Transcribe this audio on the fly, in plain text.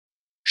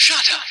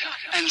Shut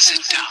up and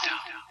sit down.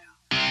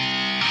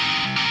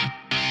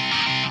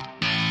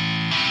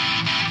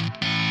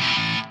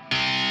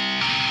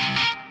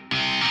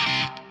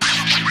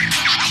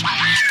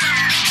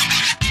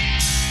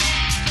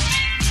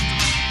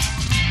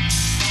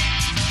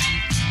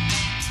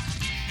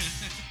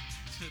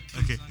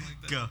 Okay,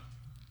 go.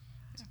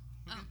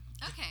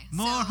 Okay.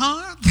 More so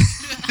harm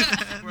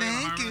We're in than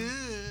harmony.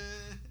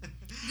 good.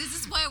 This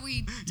is why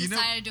we You know-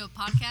 decided to do a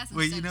podcast.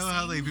 Wait, instead you know of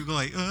how like singing. people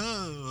like You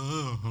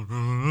know,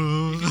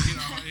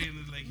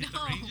 and like hit No.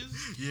 the ranges.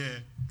 yeah.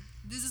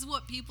 This is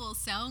what people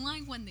sound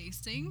like when they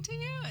sing to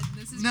you, and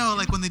this is No,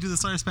 like when they do the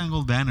Star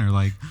Spangled Banner,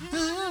 like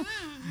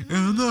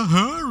and the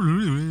heart of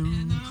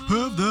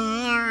Mariah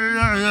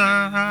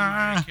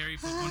the Carey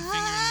put one finger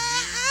in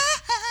his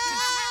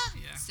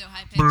ear. Yeah. so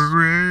high pitched.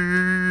 brave.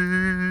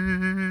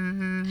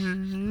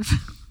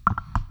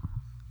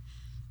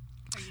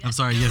 I'm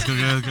sorry. Yes, go.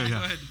 Go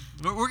ahead.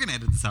 We're gonna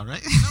edit this out,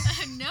 right?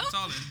 No, It's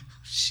all in.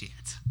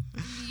 Shit.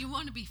 you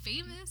want to be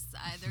famous?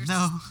 There's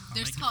No.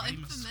 there's make you called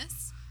famous.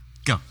 Infamous.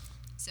 Go.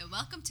 So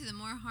welcome to the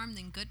More Harm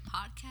Than Good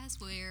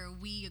podcast, where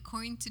we,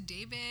 according to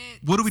David,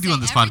 What do we do say on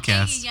this everything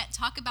podcast? and yet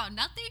talk about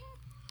nothing.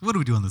 What do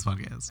we do on this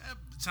podcast?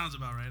 It sounds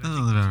about right. I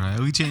Oh, think. all right.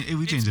 We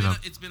change it up.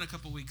 It's been a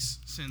couple weeks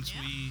since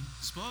Yeah. we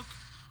spoke.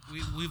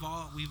 We've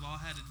all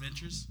had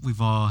adventures. We've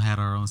all had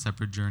our own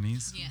separate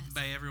journeys. Yes.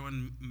 By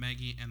everyone,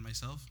 Maggie and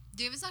myself.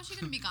 David's actually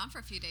going to be gone for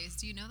a few days.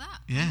 Do you know that?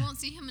 Yeah. We won't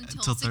see him until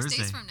Until 6 Thursday.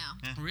 days from now.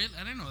 Yeah. Really?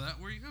 I didn't know that.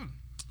 Where are you going?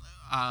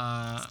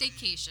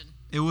 Staycation.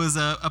 It was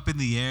up in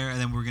the air, and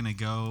then we're gonna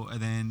go,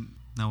 and then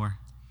nowhere.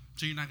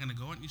 So you're not gonna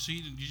go? So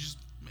you just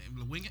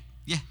wing it?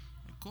 Yeah.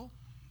 Cool.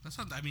 That's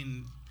not. I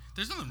mean,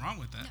 there's nothing wrong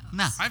with that.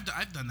 No.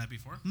 I've done that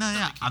before. No, I've done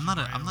yeah. vacation I'm not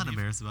where I don't leave.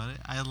 embarrassed about it.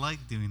 I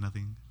like doing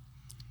nothing.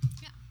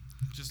 Yeah.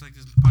 Just like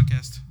this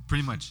podcast.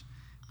 Pretty much.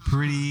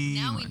 Pretty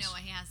Now much. we know why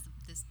he has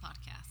this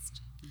podcast.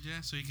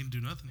 Yeah, so you can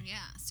do nothing. Yeah.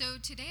 So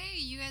today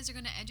you guys are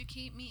going to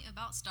educate me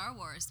about Star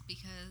Wars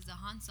because the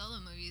Han Solo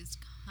movie is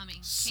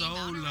came out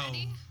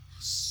already.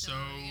 So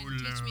you're going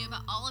to teach me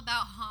all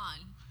about Han,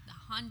 the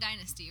Han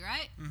Dynasty,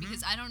 right?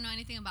 Because I don't know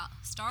anything about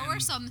Star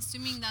Wars, so I'm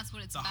assuming that's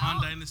what it's The about.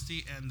 Han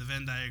Dynasty and the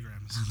Venn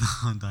diagrams. The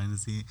Han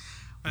Dynasty.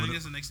 I think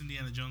that's the next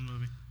Indiana Jones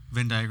movie.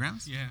 Venn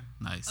diagrams? Yeah.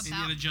 Nice. About-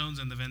 Indiana Jones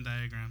and the Venn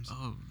diagrams.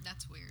 Oh,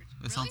 That's weird.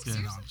 That Really? sounds good. No,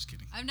 Seriously? I'm just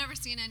kidding. I've never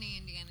seen any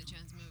Indiana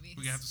Jones movies.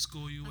 We have to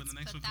school you when Let's the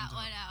next put one that comes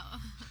one out.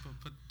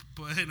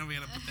 out. No, we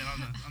gotta put that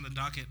on the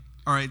docket.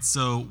 all right.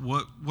 So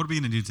what are we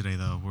gonna do today,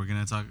 though? We're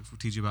gonna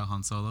teach you about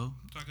Han Solo.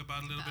 Talk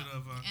about a little bit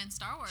of. And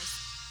Star Wars.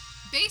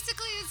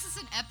 Basically, this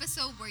is an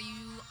episode where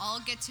you all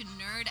get to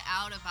nerd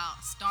out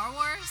about Star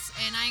Wars,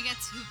 and I get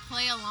to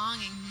play along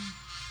and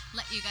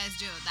let you guys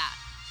do that.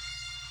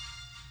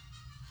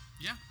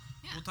 Yeah,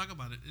 Yeah. we'll talk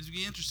about it. It's gonna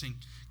be interesting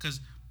because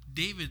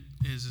David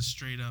is a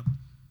straight up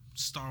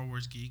Star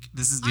Wars geek.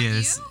 This is Aren't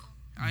yes. you?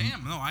 I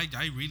am. No, I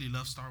really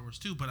love Star Wars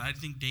too, but I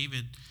think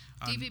David.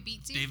 David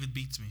beats you? David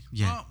beats me.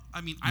 Yeah. Well,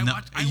 I mean, I No,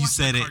 watch you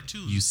said the it.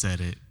 cartoons. You said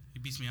it. He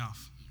beats me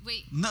off.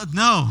 Wait, No,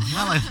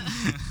 not like.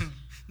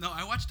 No,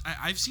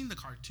 I've seen the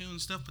cartoon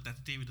stuff, but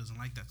that David doesn't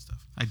like that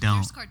stuff. I don't.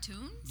 there's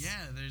cartoons?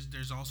 Yeah,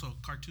 there's also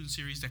cartoon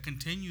series that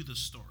continue the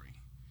story,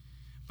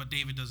 but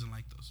David doesn't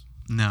like those.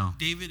 No.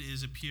 David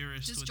is a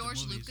purist. Does with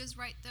George the movies. Lucas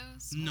write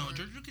those? No, or-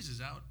 George Lucas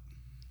is out.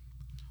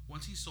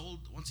 Once he sold.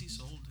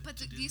 But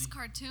to these Disney.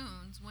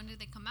 cartoons, when did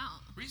they come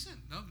out? Recent.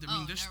 No, I mean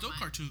Oh, there's never still mind.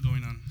 cartoons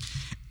going on.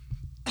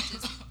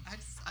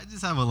 I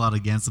just have a lot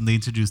against them. They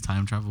introduced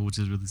time travel, which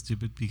is really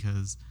stupid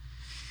because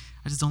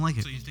I just don't like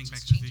it. So you It think just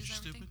Back to the changes Future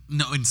everything? stupid?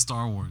 No, in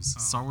Star Wars.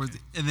 Oh, Star Wars, okay.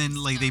 and then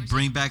like Star they Wars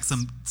bring is back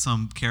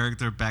some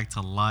character back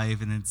to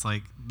life, and it's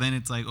like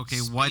okay,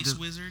 why Space does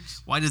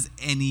wizards? why does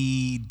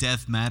any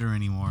death matter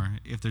anymore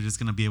if they're just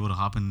gonna be able to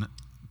hop in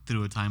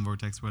through a time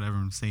vortex or whatever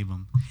and save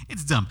them?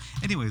 It's dumb.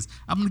 Anyways,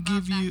 I'm They gonna brought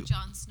give back you.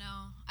 Jon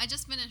Snow. I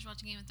just finished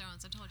watching Game of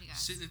Thrones. I told you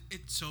guys.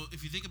 So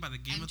if you think about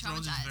it, Game I'm of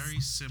Thrones is traumatized. very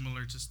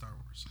similar to Star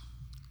Wars.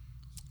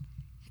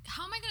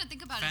 How am I going to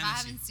think about it if I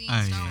Fantasy. haven't seen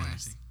Oh, Star yeah.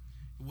 Wars?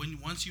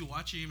 Once you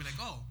watch it, you'll be like,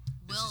 oh,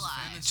 this Will is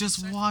I? fantasy Just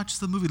stuff. watch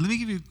the movie. Let me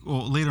give you.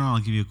 Well, later on, I'll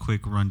give you a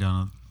quick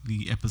rundown of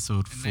the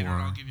episode And 4. later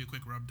I'll give you a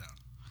quick rubdown.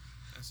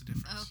 That's the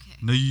difference. Okay.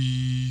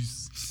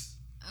 Nice.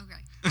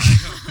 Okay.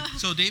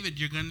 So David,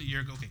 you're gonna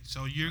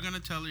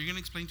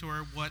explain to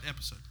her what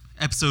episode?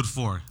 Episode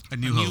 4, A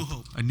New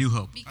Hope. A New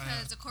Hope.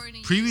 Because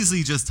according to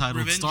Previously just titled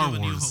Revenge Star of a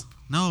New Wars. Hope.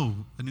 No,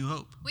 A New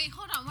Hope. Wait,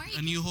 hold on. Why are you?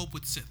 A New Hope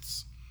with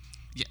Siths.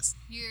 Yes.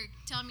 You're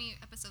telling me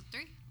episode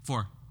 3?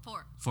 4.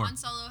 4. Four. Han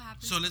Solo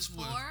happens So let's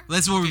before.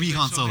 Let's where we meet so-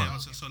 Han so- Solo.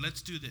 okay, so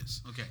let's do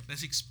this. Okay.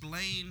 Let's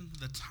explain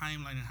the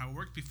timeline and how it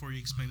worked before you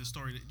explain the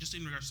story, just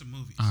in regards to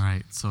movies. All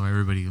right, so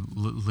everybody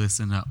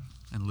listen up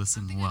and I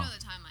listen think well. I know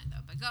the timeline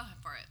though, but go ahead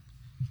for it.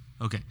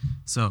 Okay,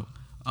 so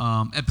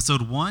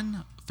episode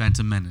 1,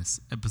 Phantom Menace.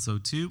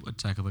 Episode 2,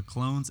 Attack of the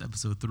Clones.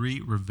 Episode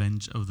 3,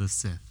 Revenge of the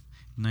Sith.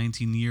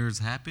 19 years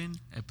happen.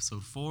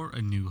 Episode 4,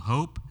 A New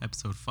Hope.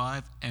 Episode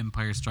 5,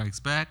 Empire Strikes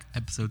Back.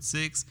 Episode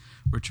 6,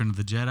 Return of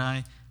the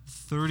Jedi.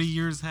 30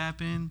 years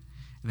happen.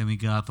 And then we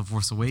got The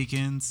Force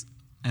Awakens.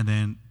 And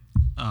then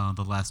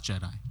The Last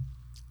Jedi.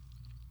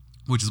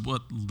 which is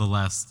what the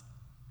last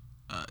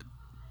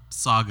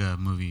saga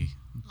movie.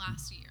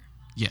 Last year.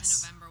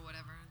 Yes. In November,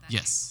 whatever.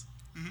 Yes.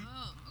 Mm-hmm.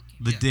 Oh, okay.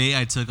 The day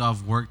I took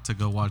off work to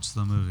go watch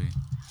the movie.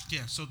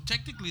 Yeah. So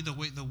technically, the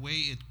way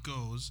it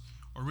goes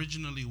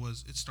originally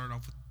was it started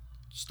off with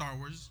Star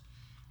Wars,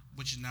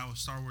 which is now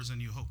Star Wars: A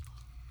New Hope.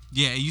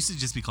 Yeah, it used to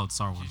just be called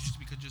Star Wars. It used to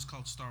be just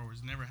called Star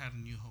Wars. Never had A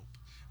New Hope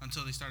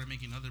until they started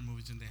making other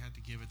movies, and they had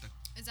to give it the.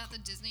 Is that the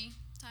Disney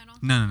title?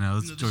 No.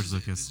 It's No, George this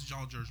Lucas. is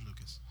all George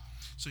Lucas.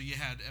 So you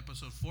had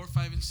episode 4,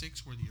 5, and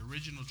 6 were the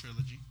original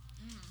trilogy,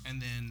 and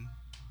then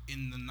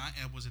in the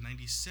was it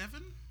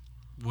 97?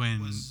 When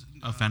was,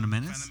 Phantom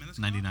Menace? Phantom Menace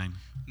came out? 99.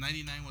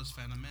 99 was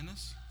Phantom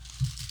Menace,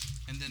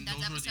 and then That's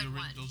those were episode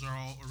 1. those are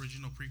all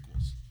original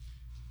prequels.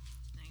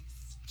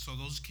 Nice. So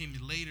those came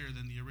later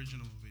than the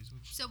original movies.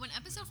 Which So when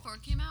episode 4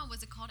 came out,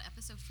 was it called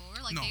episode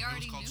 4? Like no, they it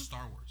already was called knew?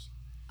 Star Wars.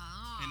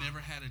 Oh. It never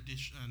had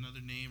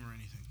another name or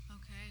anything.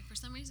 Okay. For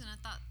some reason, I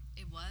thought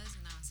it was,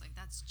 and I was like,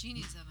 "That's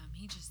genius of him.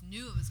 He just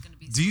knew it was going to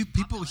be." Do you so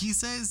people? popular. He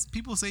says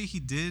people say he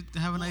did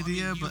have an Well, I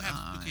idea, mean, you but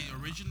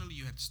have, originally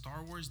you had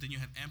Star Wars, then you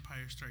had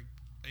Empire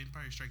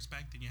Strikes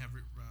Back, then you have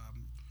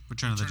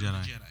Return of the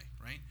Jedi.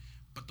 right?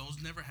 But those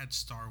never had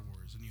Star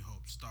Wars: A New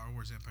Hope, Star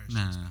Wars: Empire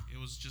No, Strikes no, no. Back. It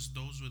was just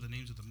those were the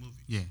names of the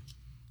movie. Yeah,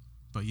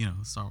 but you know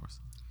Star Wars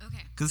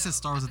Okay. because it says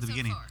Star Wars at the episode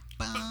beginning.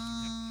 4.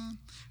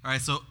 All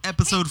right, so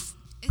episode.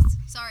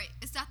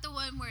 Is that the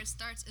one where it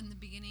starts in the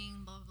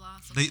beginning? Blah blah.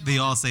 blah They something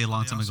like all that? say a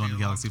long They time all ago in say a a long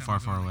galaxy time far,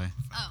 ago far in a away.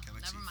 Oh,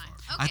 galaxy never mind.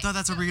 far. Okay, I thought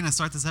that's so where we're gonna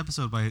start this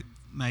episode by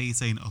Maggie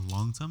saying a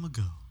long time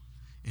ago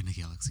in a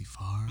galaxy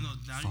far, No,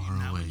 far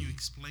now away. when you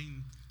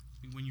explain,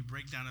 when you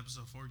break down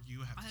episode 4,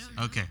 you have I to don't say.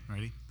 know. Okay,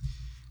 ready?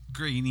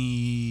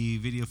 Grainy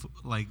video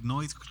like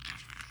noise.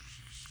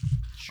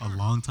 Sure. A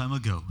long time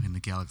ago in a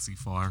galaxy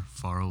far,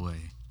 far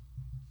away.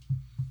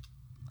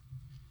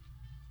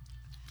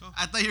 Go.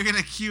 I thought you were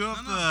gonna cue up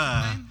No, the.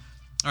 explain.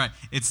 All right,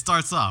 it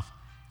starts off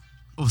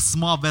a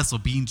small vessel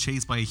being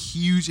chased by a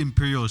huge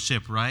Imperial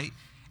ship, right?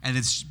 And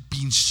it's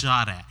being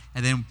shot at,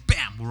 and then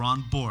bam, we're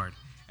on board.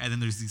 And then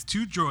there's these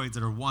two droids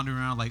that are wandering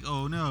around like,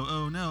 oh no,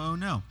 oh no, oh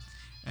no,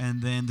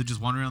 and then they're just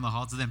wandering around the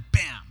halls, and then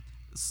bam,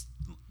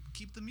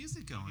 keep the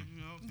music going.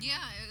 Okay. Yeah,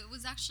 it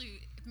was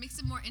actually. It makes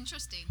it more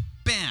interesting.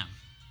 Bam.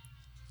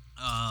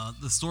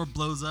 The store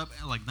blows up,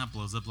 like not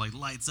blows up, like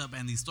lights up,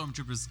 and these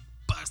stormtroopers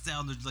bust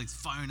out. And they're like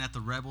firing at the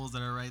rebels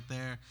that are right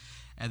there,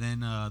 and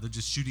then they're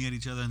just shooting at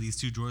each other. And these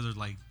two droids are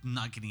like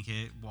not getting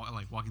hit,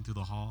 like walking through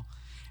the hall.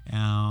 What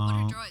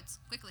are droids?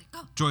 Quickly, go.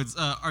 Droids,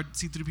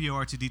 C-3PO,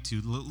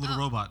 R2-D2, little Oh,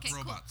 robots, okay.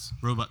 Robots.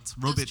 robots,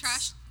 Those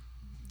robots.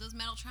 those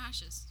metal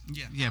trashes.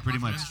 Yeah, pretty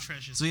walking much.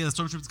 around. Trashes. So yeah, the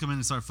stormtroopers come in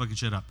and start fucking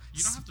shit up.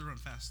 You don't have to run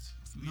fast.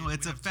 No,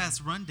 it's a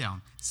fast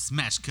rundown.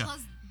 Smash cut.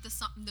 Plus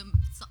the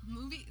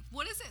movie.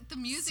 What is it? The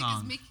music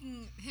Song. is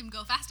making him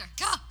go faster.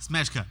 Go.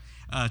 Smash cut.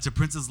 To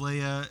Princess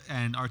Leia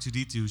and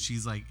R2-D2,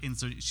 she's like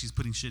she's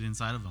putting shit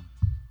inside of them.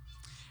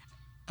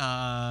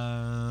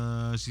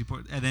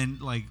 And then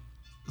like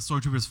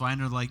stormtroopers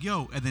find her like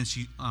yo, and then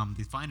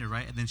they find her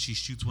right, and then she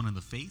shoots one in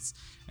the face,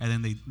 and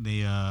then they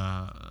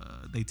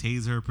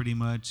tase her pretty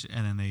much,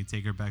 and then they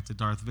take her back to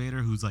Darth Vader,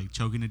 who's like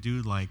choking a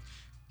dude like,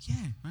 yeah,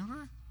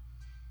 remember?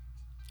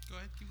 Go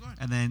ahead, keep going.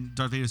 And then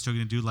Darth Vader's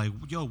choking a dude like,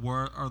 yo,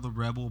 where are the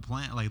rebel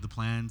the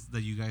plans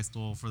that you guys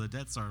stole for the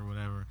Death Star or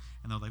whatever?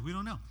 And they're like, we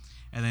don't know.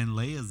 And then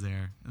Leia's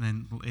there, and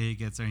then Leia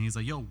gets there, and he's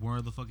like, yo, where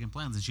are the fucking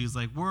plans? And she's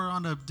like, we're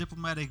on a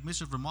diplomatic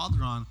mission from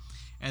Alderaan.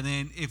 And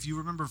then if you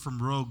remember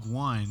from Rogue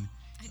One,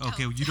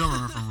 okay, you don't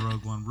remember from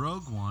Rogue One.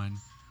 Rogue One,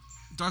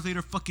 Darth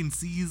Vader fucking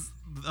sees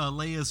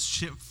Leia's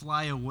ship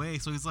fly away,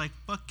 so he's like,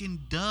 fucking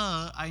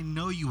duh, I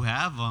know you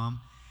have them.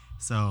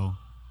 So,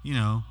 you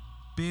know,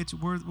 bitch,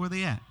 where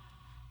they at?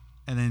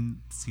 And then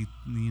he,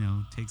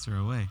 takes her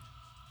away.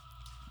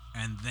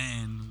 And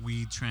then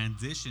we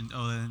transitioned.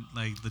 Oh, and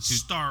like the two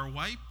Star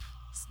Wipe.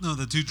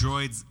 the two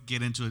droids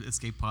get into an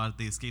escape pod.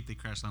 They escape. They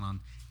crash on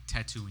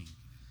Tatooine.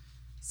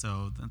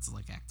 So that's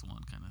like Act 1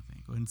 kind of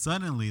thing. And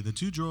suddenly the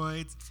two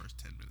droids. First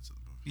 10 minutes of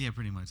the movie. Yeah,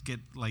 pretty much get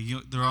like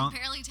they're on.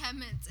 Barely 10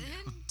 minutes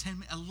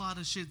in. A lot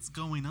of shit's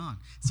going on.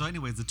 So,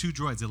 anyways, the two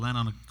droids they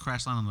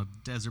crash land on a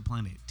desert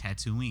planet,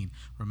 Tatooine.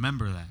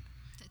 Remember that.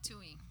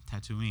 Tatooine.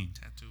 Tatooine.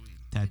 Do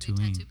they tattoo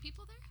Tatooine.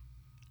 people there?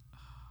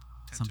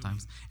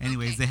 Sometimes.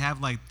 Anyways,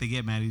 Okay. they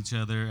get mad at each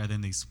other, and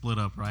then they split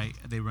up, right?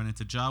 They run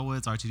into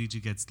Jawas.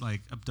 R2-D2 gets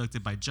like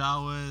abducted by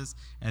Jawas,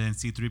 and then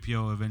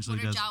C-3PO eventually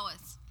What are does.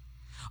 Jawas?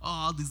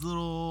 Oh, these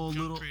little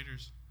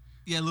Traders.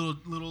 yeah,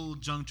 little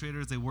junk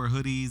traders. They wear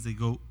hoodies. They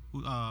go.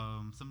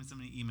 Somebody sent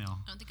me an email.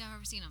 I don't think I've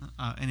ever seen them.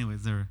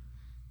 Anyways,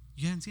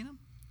 you haven't seen them?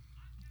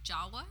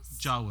 Jawas?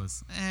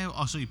 Jawas.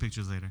 I'll show you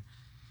pictures later.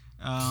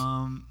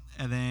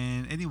 And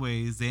then,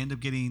 anyways, they end up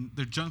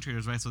they're junk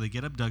traders, right? So they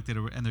get abducted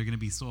and they're going to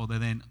be sold.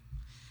 And then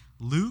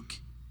Luke,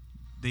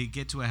 they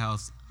get to a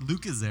house.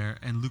 Luke is there,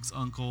 and Luke's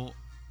uncle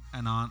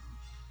and aunt,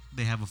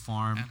 they have a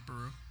farm. Aunt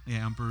Beru.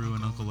 Yeah, Aunt Beru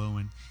and Uncle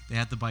Owen. They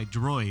had to buy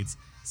droids.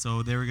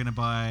 So they were going to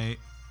buy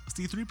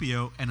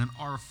C-3PO and an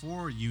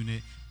R4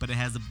 unit, but it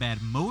has a bad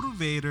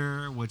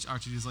motivator, which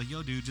R2-D2's like,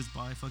 yo, dude, just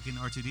buy fucking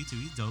R2-D2.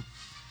 He's dope.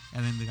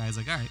 And then the guy's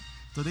like, all right.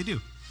 So they do.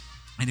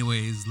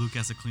 Anyways, Luke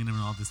has to clean him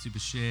and all this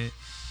stupid shit.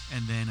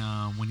 And then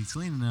when he's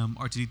cleaning him,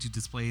 R2-D2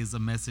 displays a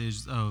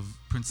message of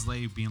Princess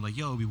Leia being like,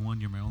 "Yo,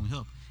 Obi-Wan, you're my only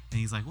hope." And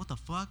he's like, "What the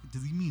fuck?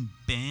 Does he mean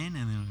Ben?"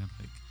 And then I'm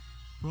like,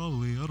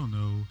 "Probably, I don't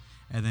know."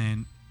 And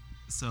then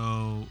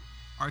so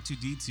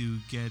R2-D2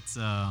 gets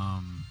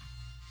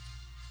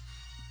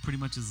pretty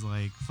much is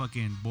like,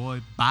 "Fucking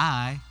boy,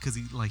 bye," because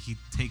he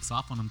takes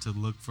off on him to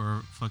look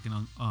for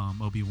fucking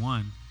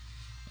Obi-Wan.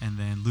 And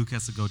then Luke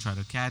has to go try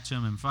to catch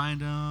him and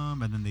find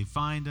him. And then they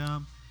find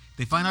him.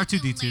 They find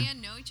R2-D2. Do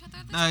Leia know each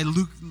other?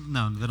 Luke,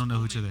 no, they don't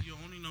know each other. You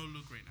only know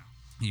Luke right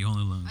now. You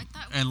only learn. I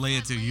thought And we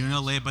Leia said too. Leia You know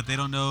and Leia, but they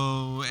don't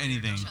know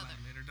anything.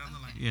 Later down the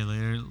line. Yeah,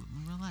 later.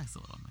 Relax a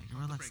little, Mike.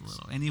 Relax a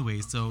little.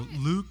 Anyway, so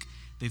Luke,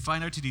 they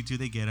find R2-D2,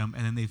 they get him,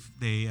 and then they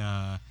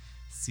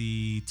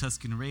see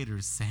Tusken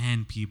Raiders,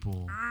 sand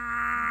people.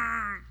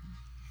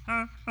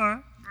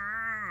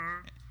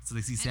 So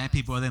they see sand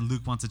people, and then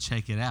Luke wants to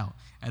check it out.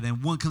 And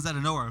then one comes out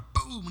of nowhere,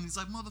 boom, and he's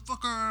like,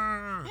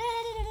 "Motherfucker!"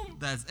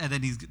 And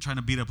then he's trying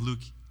to beat up Luke.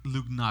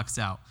 Luke knocks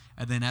out.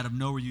 And then out of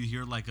nowhere, you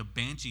hear like a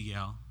banshee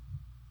yell.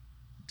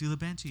 Do the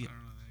banshee yell.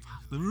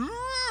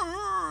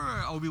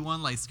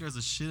 Obi-Wan like scares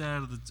the shit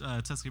out of the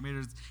Tusken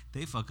Raiders.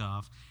 They fuck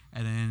off.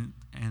 And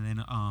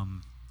then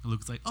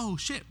Luke's like, "Oh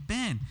shit,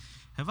 Ben,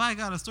 have I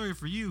got a story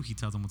for you?" He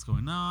tells them what's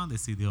going on. They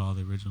see the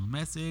original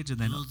message, and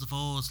then Use the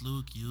Force,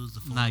 Luke. Use the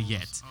Force. not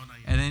yet. Oh, not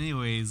yet. And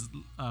anyways,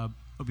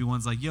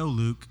 Obi-Wan's like, "Yo,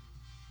 Luke,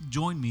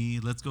 join me.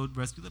 Let's go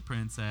rescue the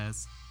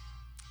princess.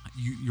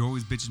 You're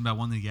always bitching about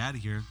wanting to get out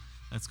of here.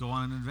 Let's go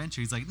on an adventure."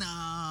 He's like,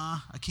 "Nah,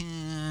 I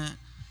can't,"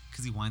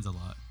 because he whines a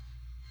lot.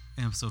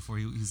 In episode 4,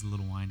 he's a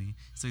little whiny.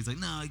 So he's like,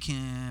 "No, I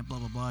can't." Blah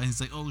blah blah. And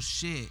he's like, "Oh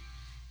shit."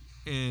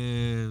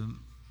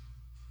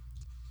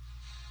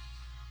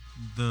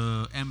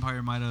 The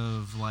Empire might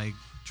have like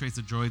traced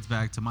the droids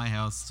back to my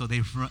house, so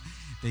they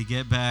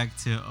get back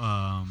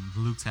to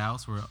Luke's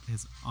house where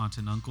his aunt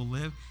and uncle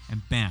live,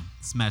 and bam,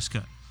 smash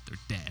cut, they're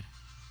dead.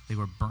 They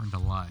were burned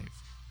alive.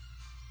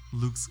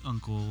 Luke's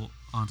uncle,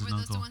 aunt, and Were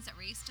those uncle. the ones that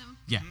raced him?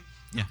 Yeah,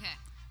 yeah. Okay.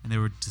 And they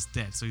were just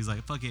dead. So he's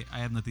like, "Fuck it, I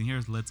have nothing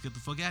here. Let's get the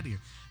fuck out of here."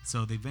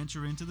 So they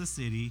venture into the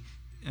city,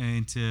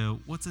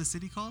 into what's the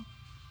city called?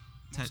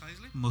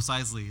 Mos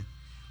Eisley.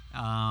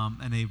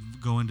 And they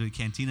go into a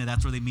cantina.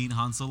 That's where they meet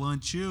Han Solo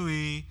and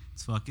Chewie.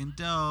 It's fucking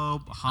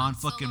dope. Han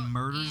fucking Solo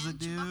murders a and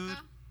dude. Chewbacca?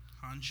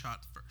 Han shot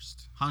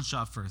first. Han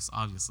shot first,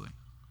 obviously.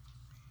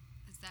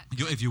 Is that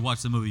If you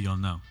watch the movie, you'll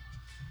know.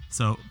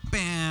 So,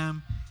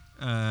 bam.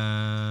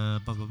 Blah,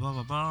 blah, blah,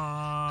 blah,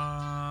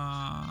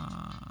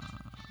 blah.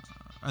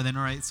 And then,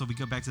 all right, so we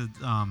go back to,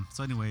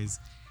 so anyways,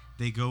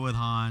 they go with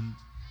Han,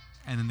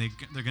 and then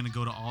they're going to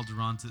go to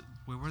Alderaan to,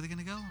 where are they going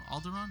to go?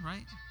 Alderaan,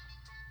 right?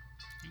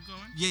 You going?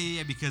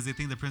 Yeah, because they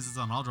think the princess is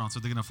on Alderaan, so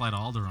they're going to fly to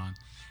Alderaan.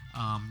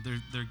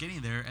 They're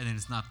getting there, and then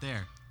it's not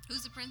there.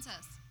 Who's the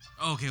princess?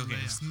 Okay.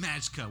 Leia.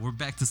 Smash cut. We're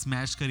back to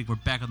smash cutting. We're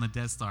back on the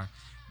Death Star.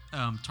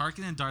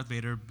 Tarkin and Darth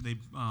Vader,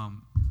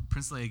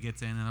 Princess Leia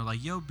gets in, and they're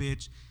like, "Yo,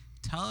 bitch,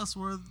 tell us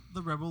where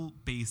the rebel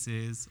base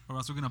is, or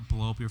else we're gonna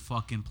blow up your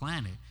fucking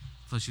planet."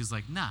 So she's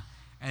like, "Nah."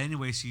 And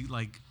anyway, she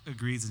like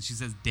agrees, and she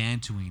says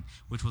Dantooine,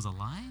 which was a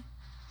lie.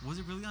 Was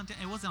it really on?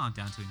 It wasn't on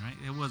Dantooine, right?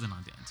 It wasn't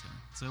on Dantooine,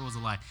 so it was a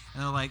lie.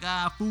 And they're like,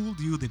 "Fooled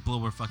you." They blow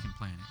her fucking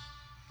planet.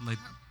 Like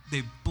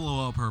they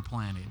blow up her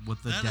planet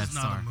with the That Death is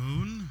not Star. a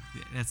moon.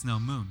 Yeah, that's no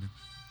moon.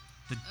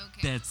 The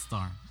Okay. Death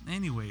Star.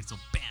 Anyway, so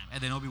bam,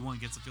 and then Obi-Wan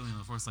gets a feeling in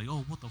the Force like,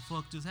 "Oh, what the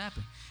fuck just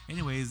happened?"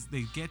 Anyways,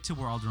 they get to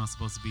where Alderaan's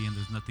supposed to be, and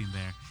there's nothing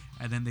there.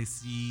 And then they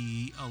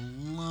see a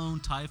lone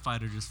TIE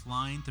fighter just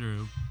flying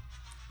through.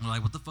 They're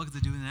like, "What the fuck is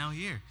it doing out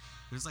here?"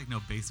 There's like no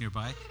base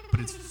nearby,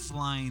 but it's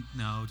flying.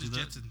 No, Just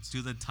Jetsons.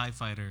 do the TIE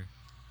fighter.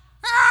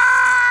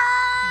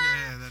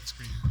 Yeah, that's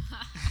scream.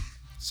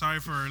 Sorry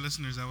for our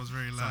listeners, that was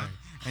very loud.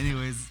 Sorry.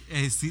 Anyways,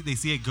 they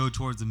see it go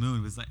towards the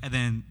moon. It's like, and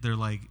then they're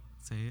like,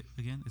 "Say it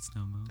again. It's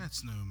no moon.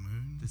 That's no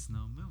moon. It's no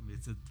moon.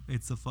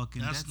 It's a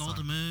fucking That's Death not Star."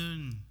 the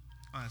moon.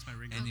 Oh, that's my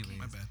ring. Anyways.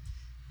 My bad.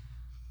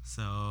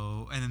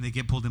 So, and then they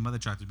get pulled in by the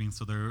tractor beam,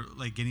 so they're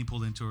like getting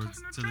pulled in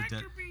towards to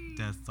the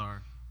Death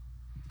Star,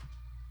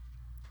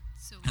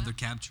 So and what? they're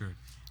captured.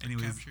 They're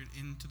Anyways, captured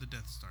into the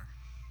Death Star.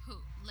 Who?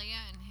 Leia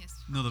and his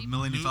no, the people?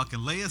 Millennium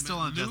Falcon. Leia's still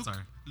on Luke, Death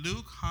Star.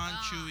 Luke, Han,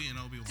 Chewie, and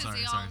Obi-Wan. Because Sorry,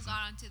 they all sorry.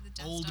 got onto the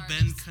Death Old Star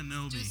Ben to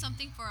Kenobi. do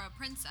something for a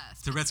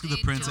princess. To but rescue the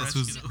they princess,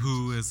 chose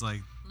who is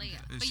like, Leia.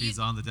 But she's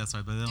on the Death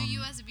Star. But they Do don't.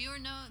 you as a viewer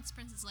know it's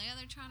Princess Leia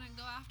they're trying to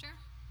go after?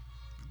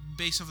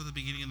 Based off of the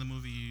beginning of the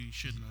movie, you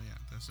should know, yeah.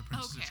 That's the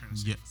princess they're Okay. trying to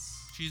save.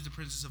 Yes. She's the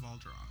princess of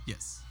Alderaan.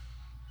 Yes.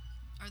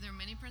 Are there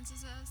many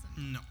princesses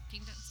and No.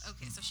 kingdoms?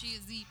 Okay, so she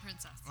is the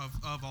princess. Of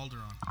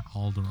Alderaan.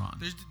 Alderaan.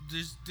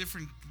 There's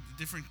different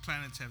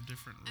planets have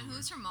different And rulers.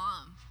 who's her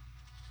mom?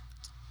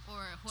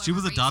 Or whoever She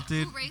was raised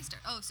adopted. Her. Who raised her?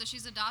 Oh, so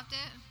she's adopted?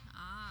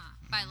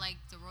 By like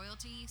the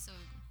royalty. So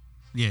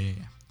Yeah.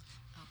 okay.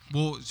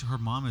 Well, her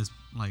mom is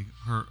like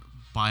her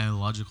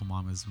biological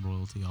mom is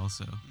royalty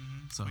also.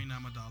 Mhm. So Queen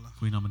Amidala.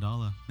 Queen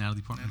Amidala,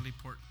 Natalie Portman. Natalie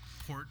Portman.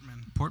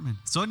 Portman.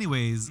 So,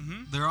 anyways,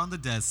 they're on the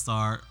Death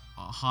Star.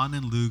 Han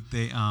and Luke,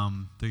 they're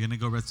gonna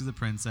go rescue the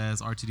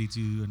princess.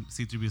 R2D2 and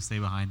C3PO stay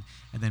behind,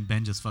 and then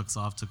Ben just fucks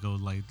off to go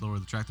like lower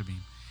the tractor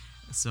beam.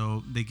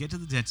 So they get to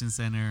the detention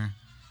center.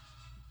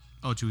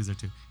 Oh, Chewie's there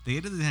too. They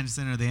get to the detention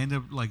center. They end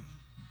up like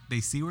they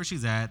see where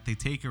she's at. They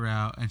take her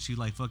out, and she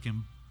like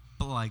fucking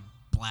like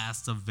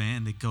blasts a vent.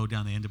 And they go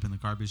down. They end up in the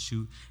garbage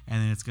chute,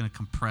 and then it's gonna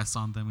compress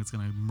on them. It's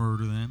gonna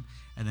murder them,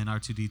 and then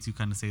R2D2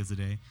 kind of saves the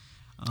day.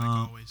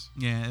 Like always.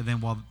 Yeah, and then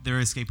while they're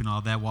escaping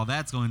all that, while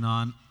that's going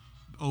on,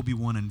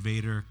 Obi-Wan and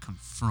Vader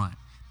confront.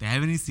 They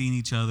haven't even seen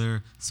each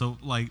other so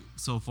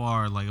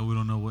far. Like, we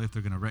don't know if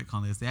they're gonna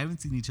retcon this. They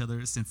haven't seen each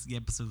other since the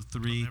episode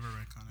 3. They'll never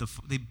retcon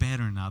it. They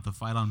better not. The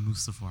fight on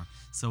Mustafar.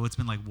 So it's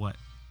been like what,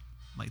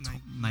 like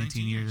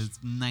 19 years.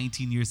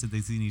 19 years since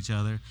they've seen each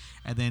other.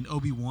 And then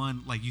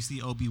Obi-Wan, like you see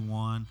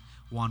Obi-Wan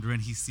wander in.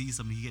 He sees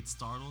something. He gets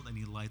startled and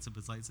he lights up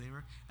his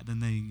lightsaber.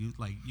 And then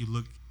you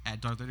look at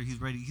Darth Vader.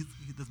 He's ready.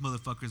 This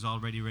motherfucker's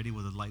already ready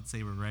with a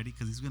lightsaber ready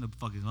because he's gonna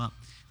fuck him up.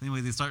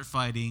 Anyway, they start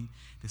fighting.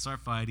 It's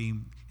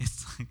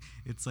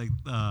like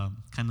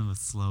kind of a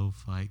slow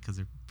fight because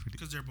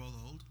they're both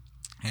old.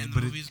 And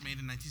the movie's made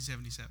in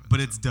 1977. But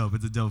it's dope.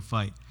 It's a dope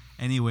fight.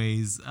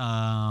 Anyways,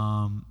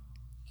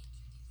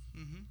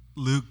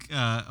 Luke,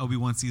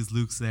 Obi-Wan sees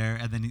Luke's there,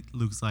 and then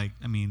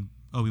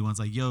Obi-Wan's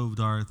like, "Yo,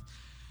 Darth,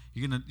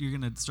 you're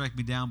gonna strike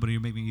me down, but you're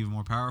making me even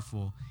more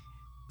powerful."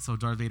 So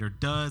Darth Vader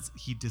does.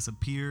 He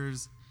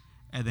disappears,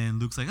 and then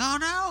Luke's like, "Oh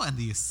no!" and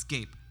they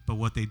escape. But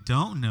what they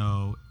don't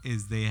know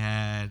is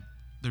they're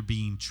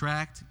being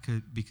tracked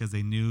because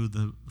they knew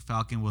the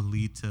Falcon would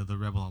lead to the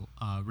rebel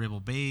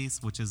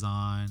base, which is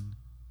on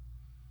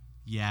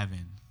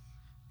Yavin.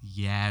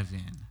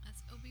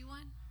 That's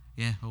Obi-Wan?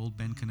 Yeah, old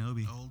Ben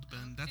Kenobi. Old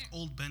Ben. That's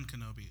old Ben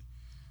Kenobi.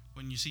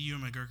 When you see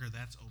Ewan McGregor,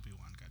 that's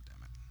Obi-Wan.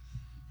 Goddammit.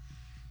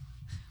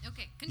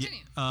 Okay, continue.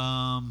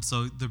 Yeah,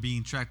 so they're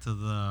being tracked to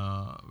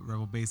the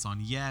rebel base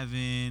on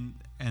Yavin,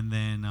 and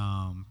then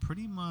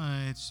pretty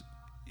much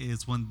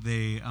is when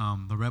the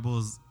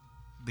rebels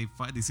they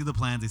fight. They see the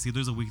plans. They see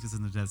there's a weakness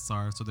in the Death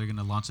Star, so they're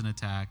gonna launch an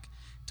attack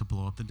to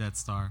blow up the Death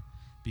Star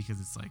because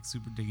it's like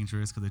super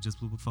dangerous because they just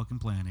blew up a fucking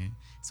planet.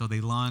 So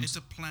they launch. It's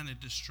a planet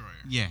destroyer.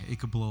 Yeah, it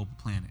could blow up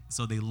a planet.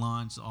 So they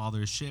launch all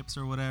their ships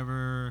or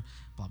whatever.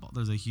 Blah blah.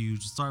 There's a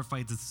huge star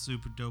fight. It's a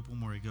super dope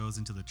one where it goes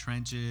into the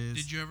trenches.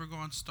 Did you ever go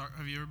on Star?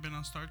 Have you ever been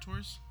on Star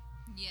Tours?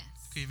 Yes.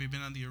 Okay, have you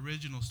been on the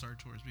original Star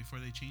Tours before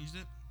they changed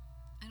it?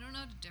 I don't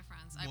know the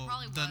difference. Well, I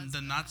probably was.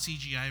 The not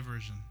CGI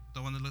version,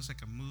 the one that looks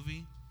like a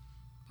movie.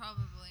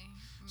 Probably.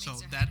 So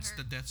that's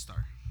the Death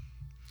Star.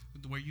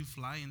 Where you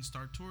fly in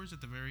Star Tours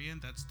at the very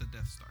end, that's the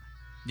Death Star.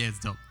 Yeah, it's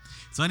dope.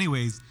 So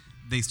anyways,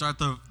 they start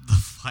the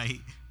fight.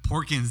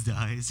 Porkins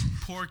dies.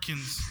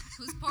 Porkins.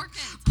 Who's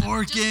Porkins?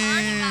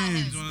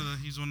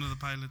 Porkins. He's one of the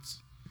pilots.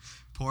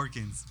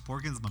 Porkins,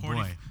 my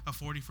boy. A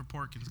 40 for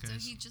Porkins,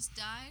 guys. So he just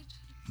died?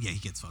 Yeah, he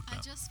gets fucked up.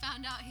 I just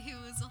found out he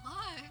was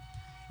alive.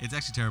 It's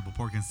actually terrible.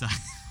 Porkins dies.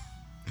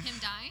 Him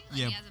dying? Like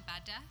Yeah. he has a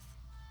bad death?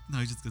 No,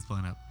 he just gets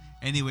blown up.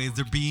 Anyways,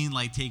 they're being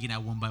like taken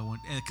out one by one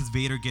because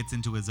Vader gets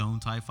into his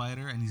own TIE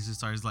fighter and he just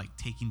starts like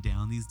taking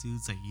down these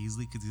dudes like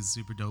easily because he's a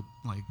super dope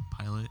like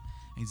pilot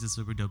and he's a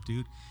super dope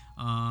dude.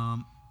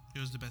 He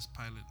was the best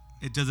pilot.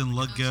 It doesn't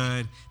look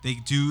good. They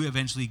do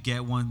eventually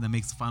get one that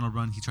makes the final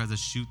run. He tries to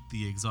shoot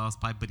the exhaust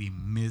pipe, but he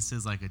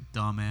misses like a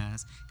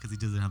dumbass because he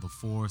doesn't have the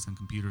Force and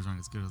computers aren't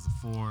as good as the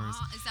Force.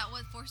 Is that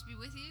what Force be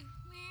with you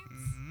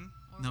means? Mm-hmm.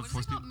 Or No, what is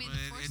Force it called?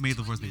 May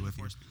the Force be with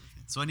you.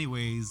 So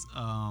anyways,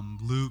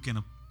 Luke and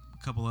a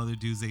couple other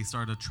dudes, they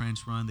start a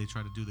trench run. They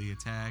try to do the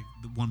attack.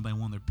 One by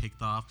one, they're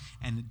picked off.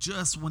 And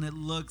just when it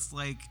looks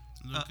like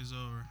Luke is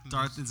over.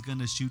 Darth is going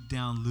to shoot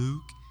down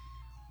Luke,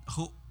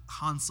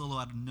 Han Solo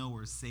out of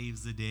nowhere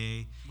saves the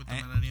day. With the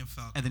Millennium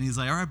Falcon. And then he's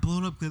like, all right, blow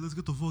it up. Let's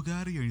get the fuck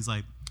out of here. And he's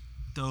like,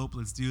 dope,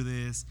 let's do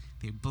this.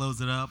 He blows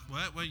it up.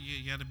 What?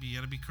 You gotta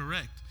be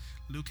correct.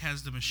 Luke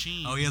has the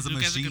machine. Oh, he has a Luke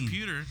machine. Luke has a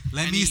computer.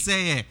 Let me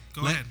say it.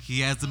 Go ahead.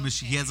 He has the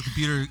machine. He has a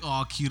computer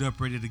all queued up,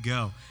 ready to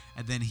go.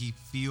 And then he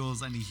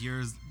feels and he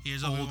hears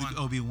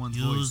Obi-Wan's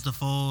voice. Use the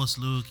Force,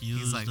 Luke.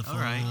 Use like, the Force.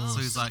 all right. Oh,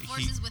 So he's like, the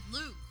Force is with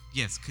Luke.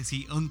 Yes, because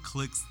he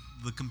unclicks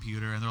the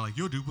computer and they're like,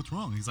 yo, dude, what's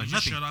wrong? He's like, you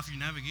nothing. Just shut off your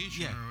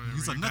navigation. Yeah. Or whatever,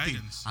 He's like, your nothing.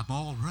 Guidance. I'm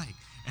all right.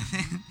 And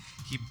then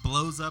he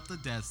blows up the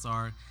Death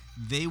Star.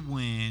 They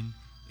win.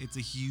 It's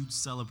a huge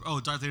celebration. Oh,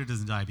 Darth Vader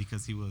doesn't die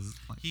because he was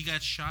like, he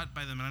got shot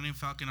by the Millennium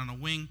Falcon on a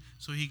wing,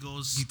 so he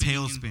goes. He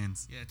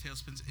tailspins.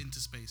 Tailspins into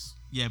space.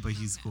 Yeah, but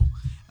he's Okay. cool.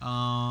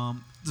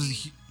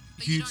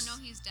 But huge. you don't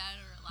know he's dead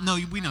or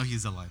alive. No, we know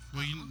he's alive.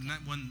 Well,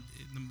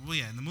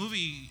 in the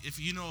movie, if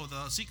you know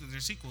their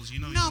sequels, you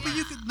know. No, he's but alive.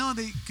 you could no,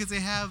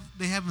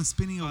 they have him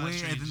spinning Oh, away,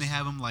 that's and right. then they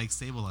have him like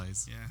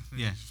stabilize. Yeah.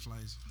 Yeah. He just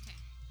flies. Okay.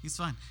 He's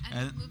fine.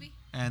 And the movie?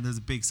 And there's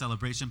a big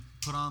celebration.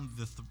 Put on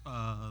the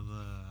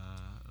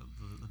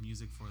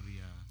music for the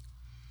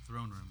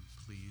throne room,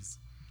 please.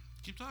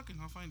 Keep talking.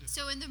 I'll find it.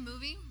 So in the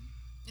movie,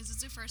 is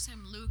this the first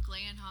time Luke,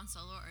 Leia, and Han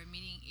Solo are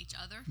meeting each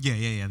other?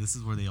 Yeah. This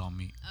is where they all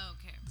meet. Oh,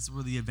 okay. This is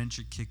where the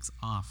adventure kicks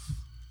off.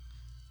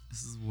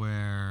 This is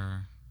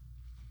where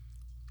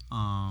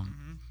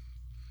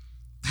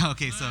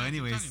Okay, so keep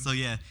anyways, talking. so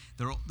yeah,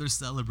 they're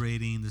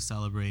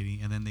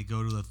celebrating, and then they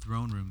go to the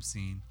throne room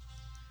scene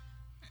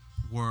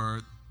where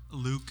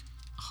Luke,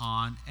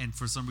 Han, and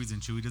for some reason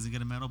Chewie doesn't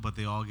get a medal, but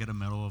they all get a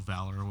medal of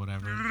valor or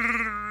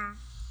whatever.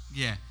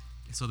 Yeah,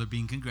 so they're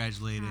being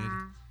congratulated,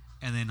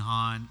 and then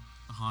Han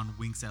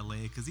winks at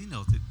Leia because he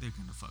knows that they're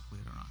gonna fuck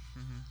later on.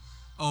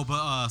 Oh,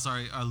 but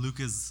sorry, Luke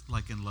is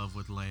like in love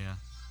with Leia.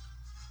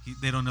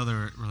 They don't know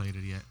they're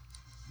related yet.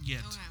 Yet.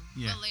 Okay.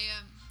 Yeah. But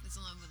Leia is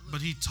in love with Luke.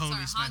 But he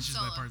totally Han smashes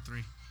by Solo. part 3.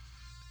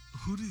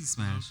 Who did he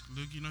smash?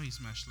 Luke, you know he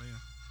smashed Leia.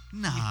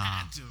 Nah. He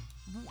had to.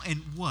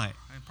 And what?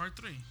 In part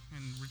 3.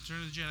 In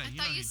Return of the Jedi.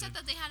 I thought you said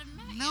that they had a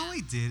met. No, yet.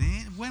 he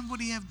didn't. When would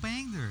he have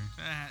banged her?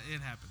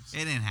 It happens.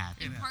 It didn't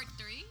happen. In Yeah. part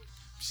 3?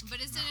 But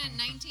isn't it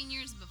 19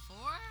 years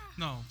before?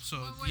 No,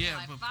 so What were they, yeah,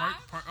 like, but 5?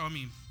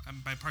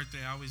 by part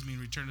 3 I always mean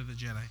Return of the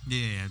Jedi.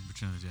 Yeah,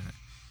 Return of the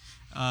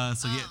Jedi.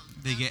 So yeah,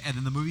 they get, and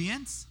then the movie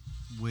ends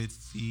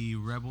with the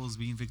rebels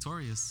being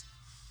victorious.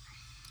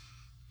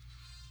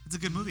 It's a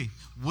good movie.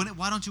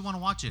 Why don't you want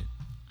to watch it?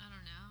 I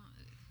don't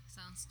know. It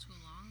sounds too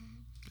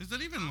long. Is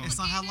that even long? It's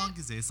not how long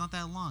is it? It's not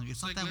that long.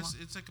 It's not like that less,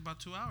 long. it's like about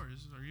 2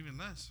 hours or even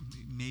less.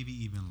 Maybe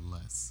even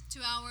less.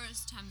 2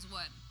 hours times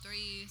what?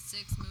 3,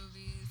 6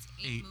 movies,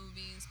 8 8.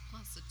 movies,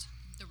 plus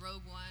the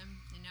Rogue One,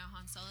 and now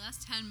Han Solo.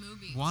 That's 10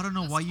 movies. Well, I don't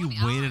know That's why you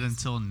 20 waited hours.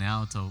 until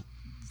now to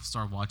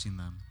start watching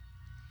them.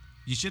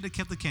 You should have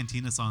kept the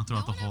Cantina song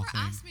throughout No the one whole ever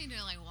thing. asked me to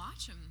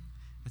watch them.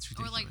 That's Or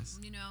ridiculous.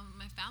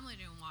 my family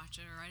didn't watch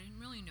it, or I didn't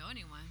really know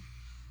anyone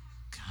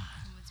God,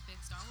 who was a big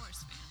Star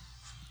Wars fan.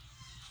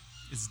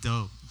 it's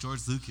dope.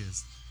 George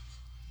Lucas.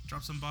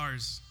 Drop some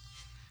bars.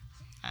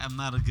 I'm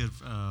not a good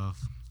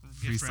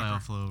Gift freestyle rapper.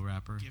 flow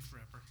rapper, Gift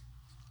rapper.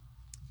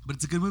 but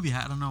it's a good movie.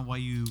 I don't know why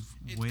you've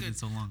It's waited good.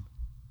 so long.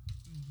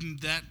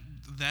 That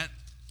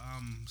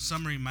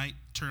summary might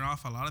turn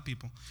off a lot of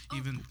people, Oh,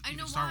 even I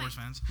know Star why. Wars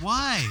fans.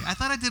 Why? I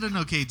thought I did an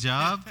okay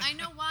job. I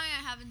know why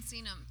I haven't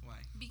seen them. Why?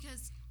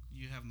 Because,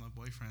 You have no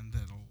boyfriend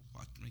that'll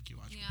make you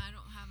watch. yeah, I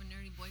don't have a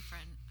nerdy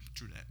boyfriend.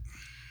 True that.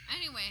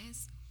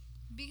 Anyways,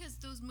 because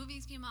those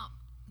movies came out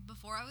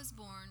before I was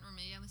born, or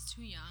maybe I was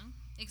too young,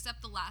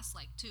 except the last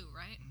 2,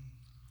 right?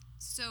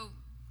 So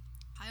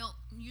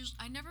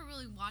I never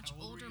really watch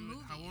older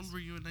movies. How old were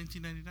you in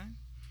 1999?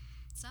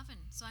 7.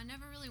 So I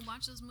never really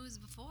watched those movies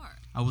before.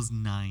 I was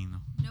 9.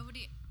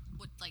 Nobody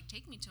would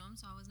take me to them,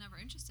 so I was never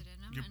interested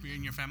in them.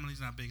 Your family's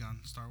not big on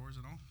Star Wars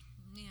at all?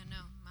 Yeah, no,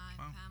 my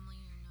Wow. family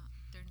are not.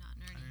 They're not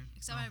nerdy, I-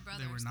 except well, my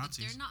brothers. they were but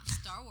Nazis. they're not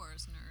Star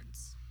Wars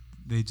nerds.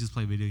 They just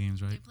play video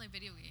games, They right? play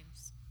video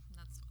games.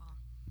 That's all.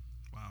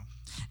 Wow.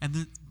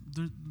 And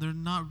they're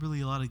not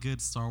really a lot of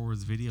good Star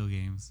Wars video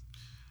games.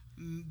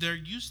 There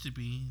used to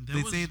be.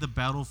 They say the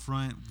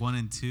Battlefront 1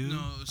 and 2. No,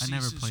 I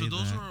never played so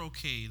those that. are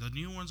okay. The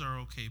new ones are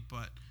okay,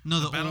 but No,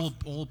 the Battle-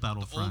 old the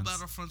Battlefronts. old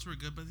Battlefronts were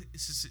good, but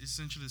it's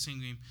essentially the same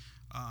game.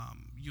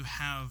 You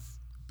have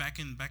back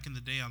in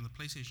the day on the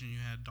PlayStation, you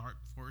had Dark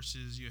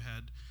Forces, you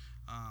had.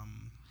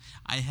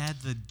 I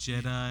had the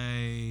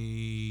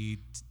Jedi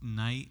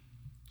Knight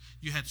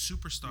You had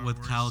Super Star with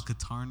Wars. Kyle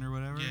Katarn or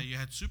whatever. Yeah, you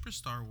had Super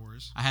Star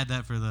Wars. I had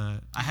that for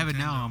the. I have it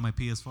now Nintendo. on my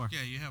PS4.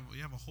 Yeah, you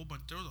have a whole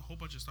bunch. There was a whole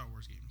bunch of Star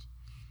Wars games.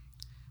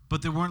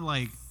 But they weren't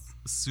like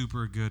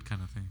super good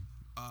kind of thing.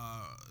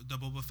 The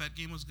Boba Fett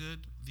game was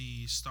good.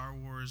 The Star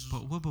Wars.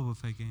 But what Boba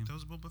Fett game? That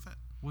was Boba Fett.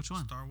 Which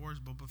one? Star Wars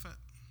Boba Fett.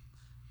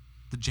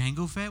 The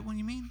Jango Fett one,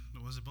 you mean?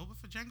 Was it Boba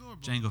Fett Jango or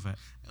Boba Jango Fett.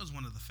 It was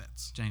one of the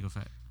Fetts. Jango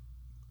Fett.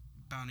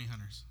 Bounty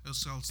Hunters. It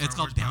was called It's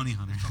called Bounty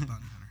Hunter. It's called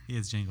Bounty Hunter. Yeah,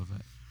 it's Jango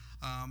Fett.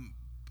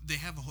 They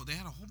had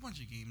a whole bunch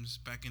of games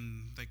back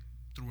in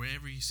through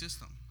every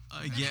system.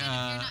 But again, if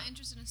Yeah. you're not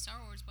interested in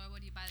Star Wars, why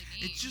would you buy the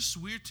game? It's just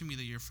weird to me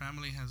that your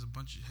family has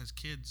has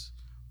kids,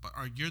 but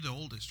you're the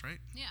oldest, right?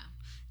 Yeah.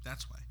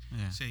 That's why.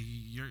 Yeah. Say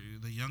you're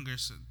the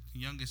youngest.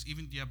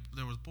 Even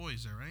there was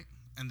boys there, right?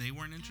 And they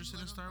weren't interested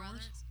in Little Star Wars.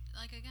 brothers.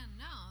 Again,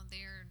 no,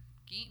 they're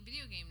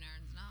video game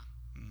nerds, not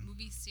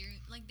movie series.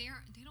 They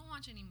don't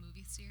watch any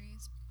movie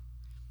series.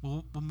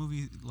 Well, what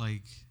movie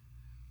like?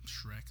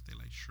 Shrek. They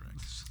like Shrek.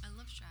 I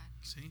love Shrek.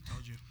 See,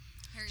 told you.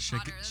 Harry Shrek-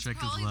 Potter. That's Shrek is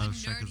probably love,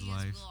 the Shrek is nerdiest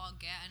life. we'll all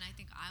get, and I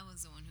think I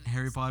was the one who.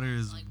 Harry Potter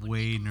is would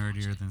way make them watch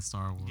nerdier it. than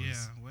Star Wars.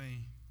 Yeah, way.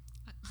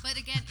 But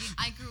again,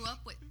 I grew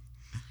up with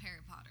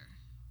Harry Potter,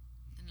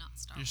 and not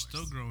Star You're Wars.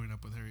 still growing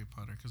up with Harry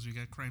Potter because we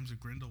got Crimes of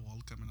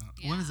Grindelwald coming out.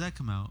 Yeah. When does that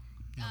come out?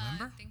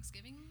 November?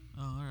 Thanksgiving.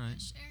 Oh, all right.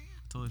 Area.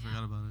 Totally Yeah.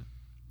 forgot about it.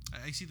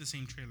 I see the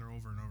same trailer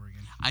over and over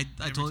again. I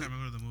Every told time I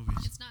go to the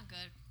movies. It's not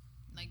good,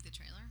 like the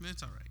trailer.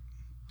 It's all right.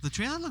 the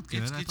trailer looked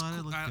good. I thought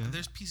it cool. looked good.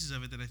 There's pieces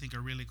of it that I think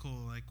are really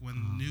cool. Like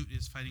when Newt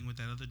is fighting with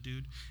that other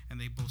dude, and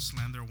they both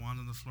slam their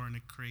wands on the floor, and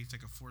it creates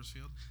like a force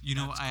field. You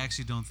know, That's I cool.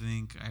 actually don't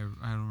think I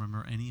don't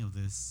remember any of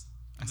this.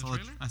 In the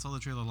trailer? I saw the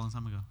trailer a long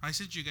time ago. I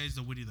sent you guys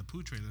the Winnie the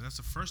Pooh trailer. That's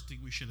the first thing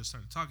we should have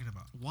started talking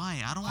about.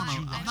 Why? I don't Why? want Did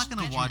to. you I'm watch not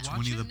gonna it? Did you watch watch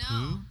Winnie it? the No.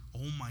 Pooh.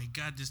 Oh my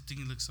God, this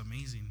thing looks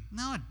amazing.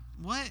 No,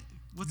 what?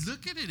 What's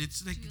Look at it.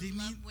 It's like Do they you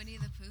love mean Winnie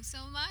the Pooh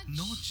so much?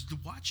 no.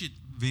 Watch it.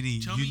 Vinny?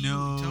 Tell you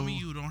know. Tell me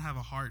you don't have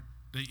a heart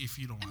if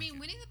you don't I like mean, it.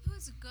 Winnie the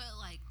Pooh's a good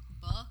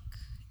book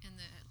and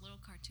the little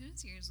cartoon. cartoon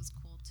series was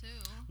cool too.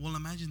 Well,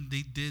 imagine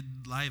they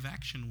did live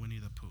action Winnie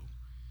the Pooh.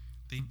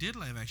 They did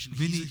live action.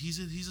 Vinny,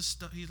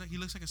 He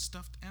looks like a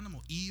stuffed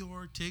animal.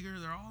 Eeyore,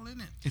 Tigger, they're all in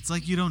it. it's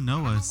like you don't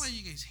know I don't us. know why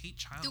you guys hate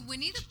The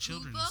Winnie the Pooh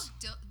children's.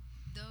 book,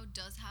 though,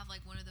 does have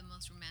like one of the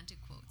most romantic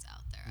quotes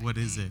out there. What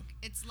is it?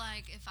 It's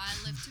like, if I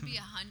live to be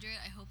 100,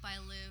 I hope I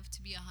live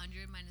to be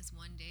 100 minus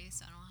 1 day,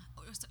 so I don't.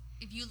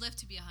 If you live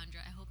to be 100,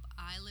 I hope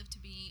I live to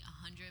be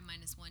 100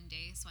 minus 1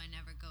 day, so I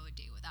never go a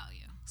day without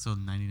you. So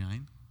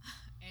 99.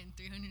 And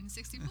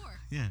 364.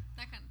 Yeah.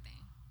 That kind of thing.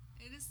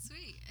 It is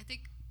sweet.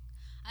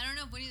 I don't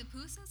know if Winnie the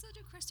Pooh says it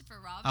or Christopher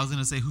Robin. I was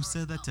gonna say, who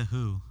said that to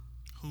who?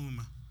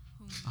 Whom?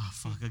 Oh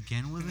fuck!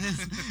 Again with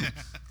this.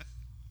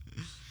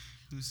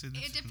 Who said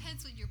It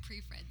depends what your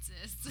preference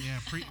is. Yeah,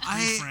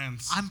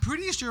 pre-friends. I'm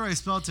pretty sure I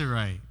spelled it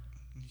right.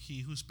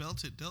 He who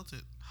spelt it dealt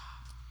it.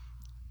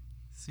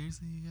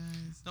 Seriously, you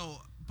guys?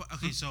 No, but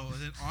okay. So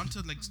then on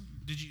to like,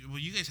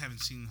 you guys haven't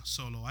seen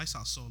Solo. I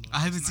saw Solo. I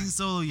haven't seen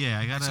Solo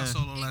yet. I saw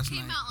Solo It last night.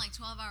 came out like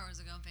 12 hours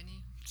ago,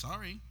 Vinny.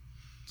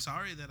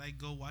 Sorry that I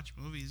go watch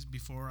movies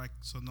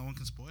so no one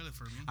can spoil it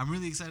for me. I'm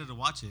really excited to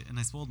watch it, and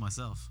I spoiled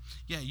myself.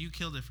 Yeah, you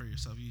killed it for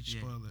yourself. You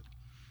spoiled it.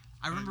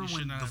 I remember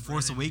when The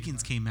Force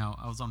Awakens came out.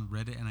 I was on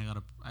Reddit, and I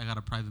got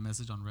a private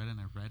message on Reddit, and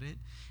I read it,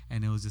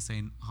 and it was just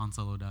saying Han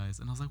Solo dies,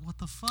 and I was like, what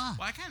the fuck?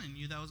 Well, I kind of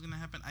knew that was gonna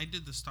happen. I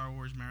did the Star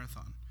Wars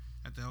marathon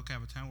at the El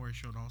Capitan where I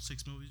showed all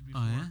 6 movies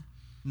before. Oh yeah.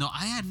 No,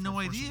 I had no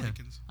Force idea.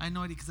 Awakens. I had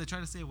no idea because I try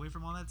to stay away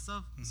from all that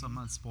stuff, so I'm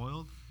not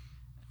spoiled.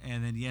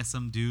 And then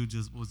some dude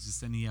was just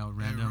sending out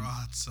random.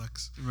 Oh, it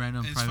sucks.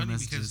 Random and it's private funny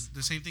messages. because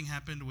the same thing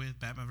happened with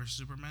Batman vs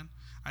Superman.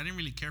 I didn't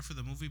really care for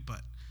the movie,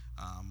 but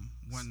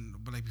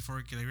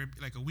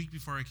like a week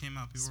before it came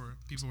out,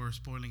 people were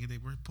spoiling it. They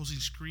were posting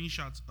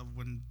screenshots of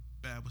when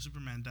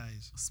Superman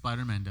dies.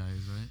 Spider-Man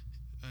dies, right?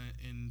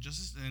 In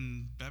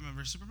Batman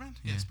vs Superman.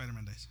 Yeah. Yeah,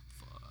 Spider-Man dies.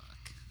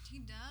 Fuck. He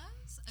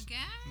does? Again?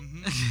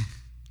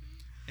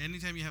 Mm-hmm.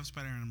 Anytime you have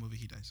Spider-Man in a movie,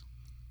 he dies.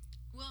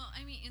 Well,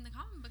 I mean, in the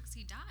comic books,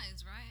 he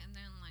dies, right? And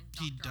then, like,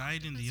 He Dr.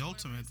 died in Octopus, the whatever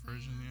Ultimate his name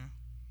version, is.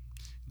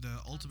 yeah.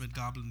 The Ultimate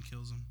Goblin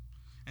kills him,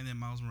 and then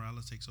Miles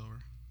Morales takes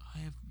over. I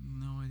have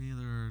no idea.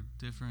 They're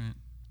different.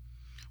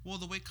 Well,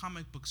 the way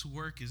comic books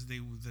work is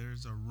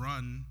there's a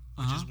run,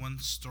 which is one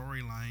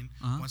storyline.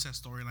 Once that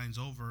storyline's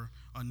over,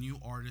 a new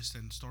artist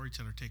and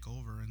storyteller take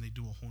over, and they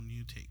do a whole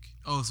new take.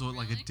 Oh, so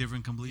like a Really?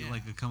 different,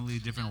 completely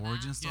different know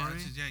origin that. story.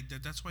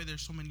 That's why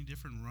there's so many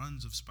different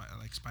runs of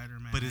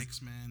Spider-Man, But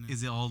X-Men.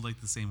 Is it all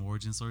like the same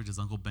origin story? Does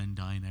Uncle Ben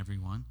die in every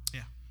one?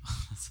 Yeah.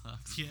 That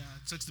sucks. Yeah,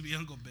 it sucks to be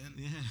Uncle Ben.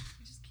 Yeah.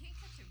 You just can't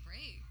catch a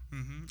break.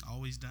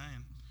 Always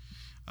dying.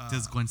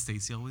 Does Gwen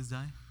Stacy always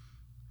die?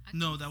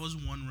 No, that was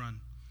one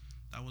run.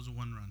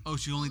 Oh,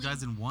 she only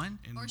dies in one?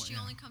 Or she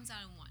only comes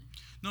out in one.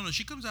 No,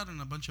 she comes out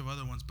in a bunch of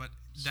other ones, but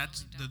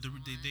that's only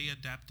does they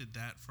adapted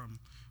that from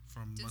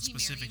a Does he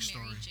specific marry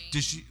story. Mary Jane?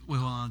 Did she? Wait,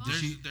 hold on. Did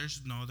she?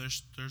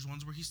 There's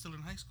ones where he's still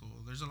in high school.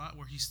 There's a lot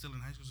where he's still in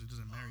high school, so he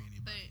doesn't marry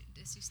But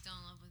anybody. is he still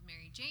in love with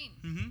Mary Jane?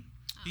 Mm-hmm.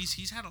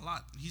 He's had a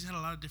lot. He's had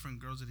a lot of different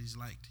girls that he's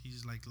liked.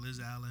 He's like Liz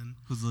Allen.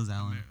 Who's Liz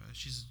Allen?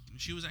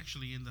 She was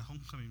actually in the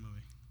Homecoming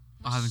movie.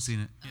 I haven't seen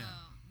it. Yeah.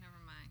 Oh, never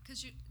mind.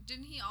 Because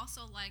didn't he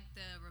also like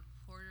the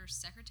reporter's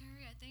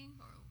secretary, I think?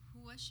 Or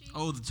who was she?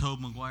 Oh, the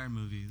Tobey Maguire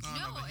movies. Oh,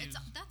 no, but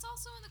that's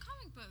also in the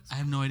comic books. I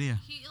have no idea.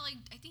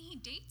 I think he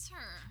dates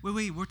her.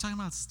 Wait, we're talking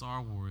about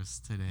Star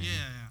Wars today.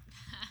 Yeah.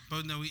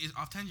 But no, it's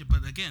off tangent.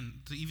 But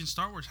again, even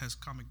Star Wars has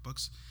comic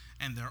books,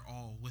 and they're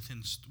all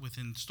within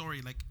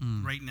story. Like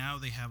right now,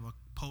 they have a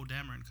Poe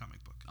Dameron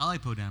comic book. I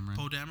like Poe Dameron.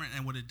 Poe Dameron,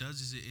 and what it does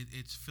is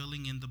it's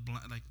filling in the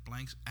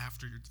blanks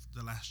after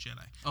the Last Jedi.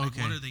 Okay. Like,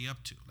 what are they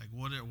up to? Like,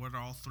 what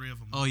are all 3 of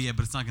them? Oh yeah,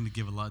 but it's not going to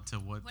give a lot to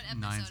what What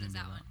nine's episode is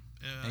gonna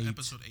that give one?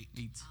 Episode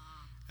 8.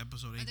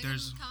 Episode Are 8. they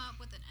There's going to come up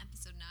with an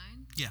episode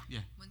 9? yeah.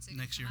 Once they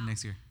Next come year. out?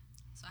 Next year.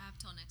 So I have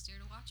till next year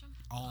to watch them?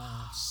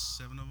 All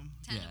 7 of them.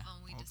 10 Yeah. of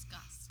them we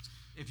discussed.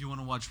 If you want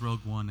to watch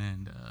Rogue One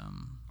and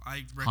I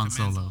Han recommend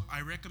Solo.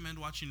 I recommend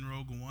watching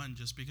Rogue One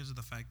just because of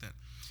the fact that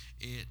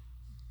it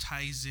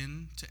ties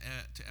in to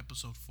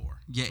episode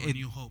 4. Yeah, to A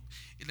New Hope.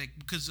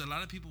 Because a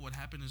lot of people, what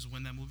happened is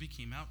when that movie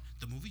came out,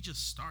 the movie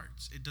just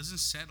starts. It doesn't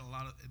set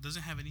it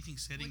doesn't have anything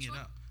setting Which it one?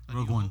 up.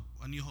 Rogue One.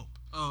 A New Hope.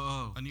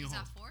 Oh. A New Is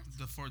Hope.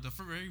 that fourth?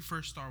 The very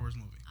first Star Wars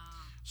movie.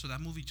 So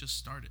that movie just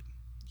started.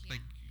 Yeah.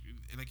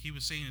 Like he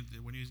was saying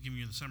when he was giving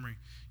you the summary,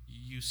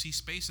 you see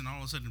space and all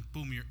of a sudden,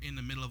 boom, you're in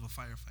the middle of a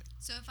firefight.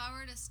 So if I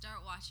were to start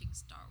watching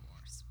Star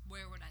Wars,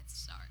 where would I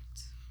start?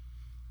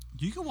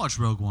 You can watch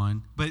Rogue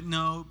One, but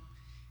no.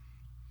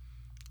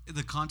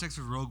 The context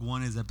for Rogue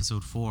One is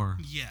episode 4.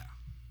 Yeah.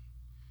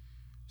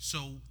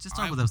 So Just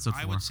start with episode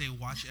I 4. would say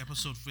watch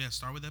episode 4. Yeah,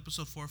 start with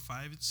episode 4,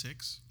 5, and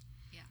 6.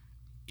 Yeah.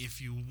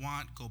 If you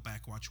want, go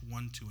back, watch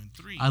 1, 2, and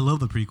 3. I love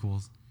the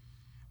prequels.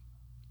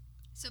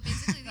 So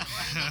basically the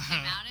order they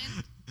came out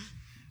in?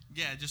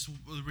 Yeah, just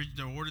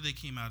the order they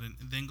came out in,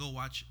 and then go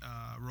watch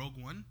Rogue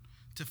One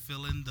to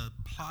fill in the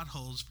plot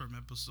holes from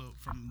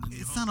the New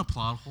It's Hope. not a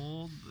plot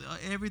hole.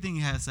 Everything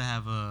has to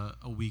have a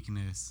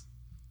weakness.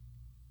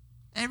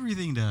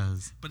 Everything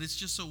does. But it's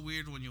just so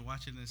weird when you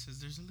watch it and it says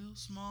there's a little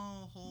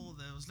small hole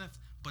that was left.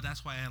 But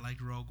that's why I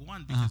liked Rogue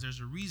One, because there's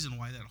a reason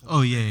why that hole.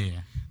 Oh,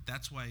 yeah.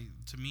 That's why,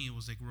 to me, it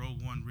was like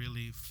Rogue One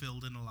really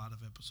filled in a lot of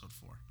episode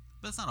 4.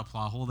 That's not a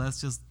plot hole.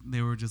 That's just,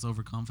 they were just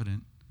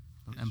overconfident.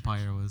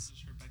 Empire was.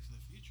 Just heard Back to the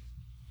Future.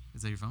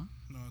 Is that your phone?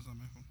 No, it's not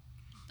my phone.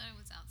 I thought it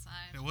was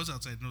outside. It was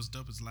outside and it was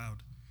dope. It's loud.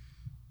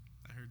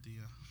 I heard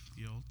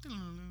the old.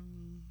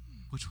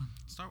 Which one?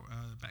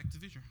 Back to the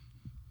Future.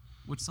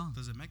 Which song?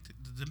 The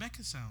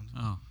Zemeckis sound.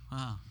 Oh,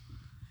 wow.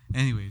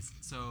 Anyways,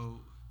 so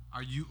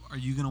are you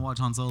gonna watch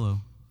Han Solo?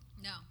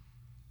 No.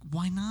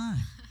 Why not?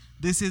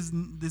 This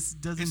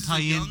doesn't tie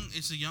in.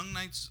 It's a young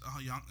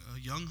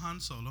young Han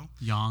Solo.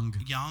 Young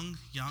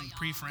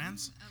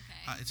Pre-France.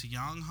 Okay. It's a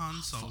young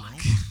Han Solo.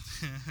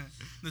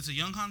 It's a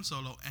young Han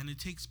Solo, and it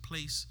takes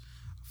place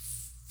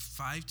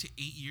 5 to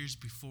 8 years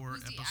before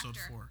Who's the episode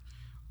actor? 4.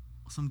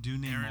 Some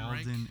dude named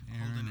Alden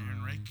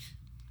Aaron Reich.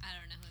 I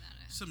don't know who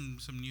that is.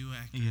 Some new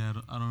actor. Yeah,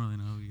 I don't really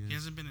know who he is. He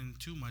hasn't been in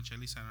too much. At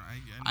least I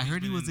don't. I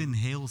heard he was in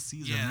Hail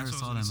Caesar. Yeah, I never that's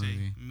what saw I was that gonna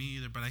movie. say. Me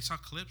either. But I saw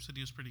clips and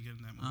he was pretty good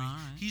in that movie. All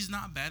right. He's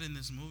not bad in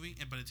this movie,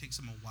 but it takes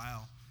him a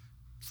while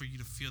for you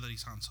to feel that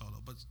he's Han Solo.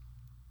 But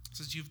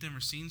since you've never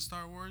seen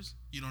Star Wars,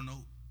 you don't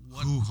know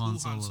who Han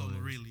Solo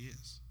really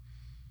is.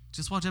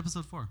 Just watch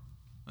episode 4.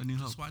 A New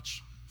Hope. Just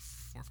watch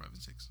 4, 5,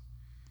 and 6.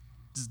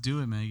 Just do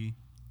it, Maggie.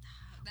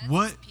 That's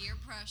What? peer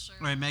pressure.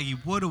 All right, Maggie,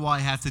 what do I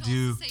have to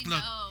do? Say Look,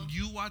 no.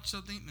 you watch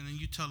something and then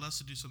you tell us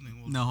to do something.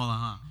 No, hold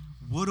on,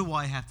 What do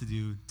I have to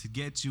do to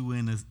get you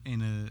in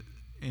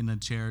a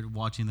chair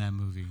watching that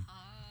movie? Oh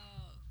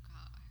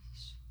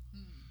gosh.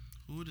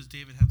 Who does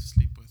David have to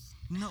sleep with?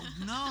 No,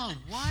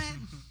 what?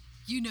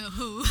 You know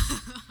who?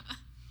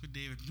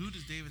 Who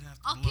does David have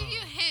to I'll blow? give you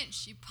a hint.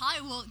 She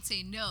probably won't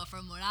say no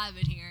from what I've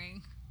been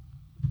hearing.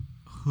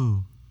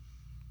 Who?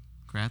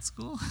 Grad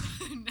school?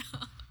 No.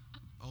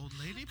 Old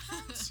lady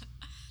pants?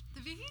 The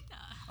viejita.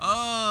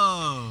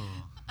 Oh.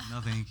 No,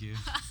 thank you.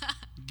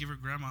 Give her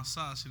grandma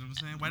sauce, you know what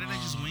I'm saying? Why did I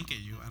just wink at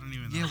you? I don't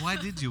even know. Yeah, why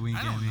did you wink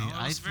I at don't me? know.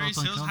 It was very,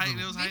 felt it was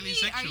uncomfortable. highly Maybe,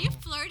 sexual. are you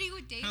flirting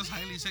with David? It was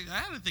highly sexual.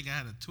 I don't think I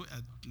had a twitch.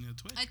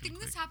 I think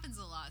this happens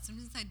a lot.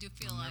 Sometimes I do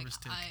feel like nervous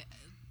tick.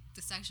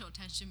 the sexual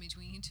tension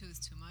between you two is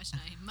too much,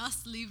 and I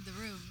must leave the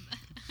room.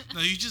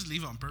 No, you just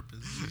leave on purpose.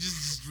 You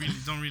just really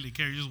don't really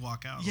care. You just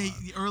walk out. Yeah,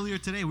 earlier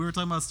today we were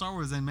talking about Star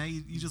Wars and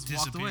Maggie, you just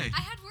walked away. Disappeared.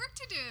 I had work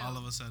to do. All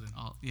of a sudden.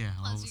 Oh, yeah,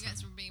 all Plus, of a you guys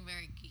sudden. were being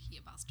very geeky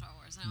about Star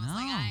Wars, and I was No.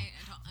 like, I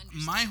don't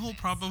understand. My whole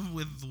this. problem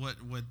with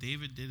what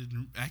David did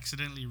in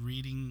accidentally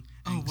reading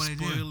Oh, and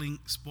what'd I do?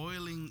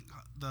 spoiling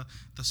the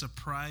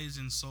surprise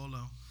in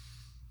Solo.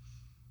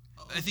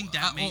 I think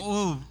that made I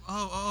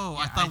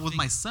Yeah, thought I with think-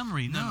 my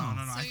summary. No.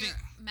 no. So I you're think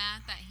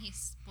mad that he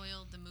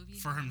spoiled the movie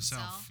for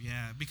himself,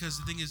 yeah. Because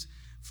the thing is,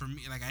 for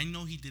me, like I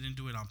know he didn't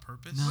do it on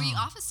purpose. No. Were you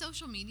off of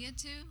social media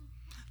too?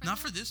 Not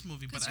for this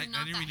movie, but 'Cause I you're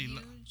not didn't that really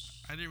look. huge.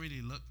 I didn't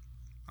really look.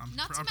 I'm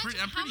Not to pretty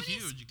mention, how many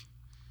huge.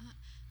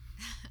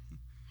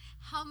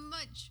 How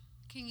much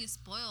can you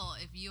spoil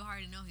if you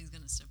already know he's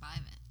gonna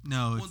survive it?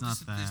 No, it's not It's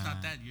that.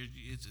 not that.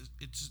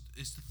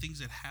 It's the things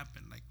that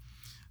happen. Like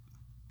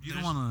You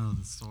don't there's- want to know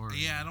the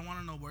story. Yeah, I don't want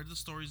to know where the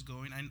story's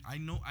going. I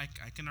know I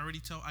can already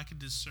tell. I can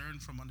discern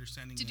from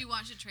understanding. Did that you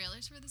watch the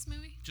trailers for this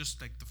movie? just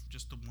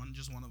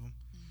one of them?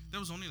 There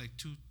was only like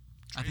 2.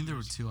 I think there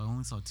were trailers. 2. I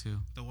only saw 2.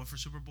 The one for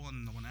Super Bowl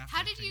and the one after.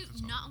 How I did think you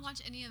that's all it not was.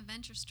 watch any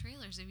Avengers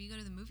trailers if you go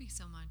to the movie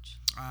so much?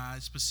 I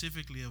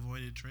specifically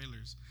avoided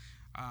trailers.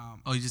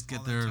 Oh, you just all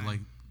get the there time. like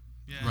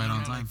Yeah, right no, on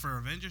no, time. Like for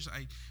Avengers,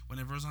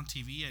 whenever it was on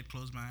TV, I'd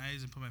close my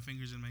eyes and put my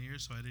fingers in my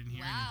ears so I didn't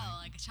hear Wow,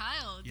 like a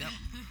child. Yep.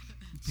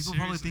 people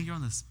probably Seriously. think you're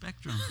on the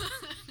spectrum.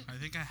 anything. I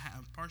think I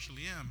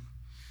partially am,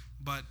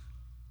 but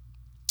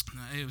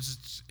it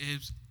was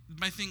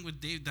my thing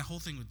with Dave. The whole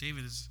thing with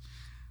David is.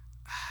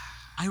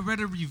 I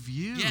read a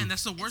review. Yeah, and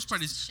that's the worst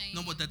part. just Is a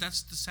no, but shame.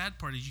 that's the sad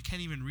part is you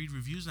can't even read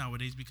reviews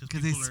nowadays because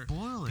because people they are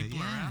spoil it. people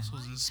are Yeah.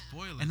 assholes Oh, and yeah.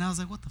 spoil it. And I was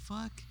like, what the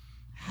fuck?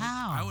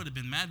 How? I would have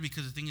been mad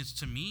because the thing is,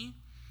 to me,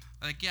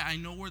 like I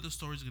know where the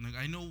story's gonna.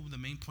 I know the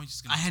main points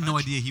is gonna. I had no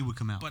touch, idea he would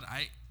come out. but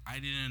I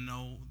didn't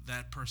know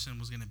that person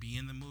was gonna be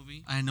in the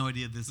movie. I had no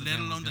idea this. Let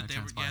event alone was that they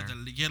gonna were.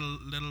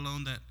 transpire. Let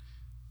alone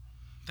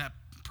that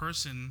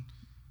person,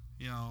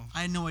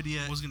 I had no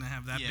idea. was gonna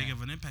have that Yeah. big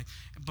of an impact.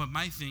 But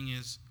my thing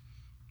is,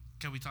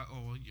 can we talk?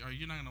 Oh, are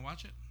you not gonna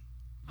watch it?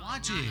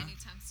 Watch Not it.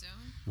 anytime soon.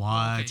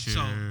 Watch okay, it.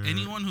 so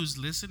anyone who's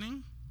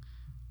listening,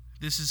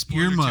 this is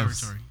spoiler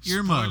Earmuffs. territory.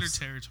 Earmuffs.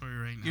 Spoiler territory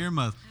right now.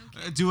 Earmuff.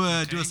 Okay. Do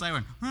a Okay.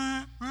 siren.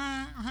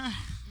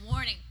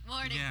 Warning.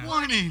 Yeah.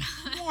 Warning.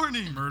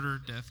 Warning. Murder,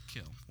 death,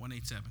 kill.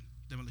 187.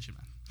 Demolition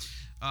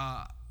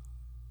Man.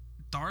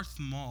 Darth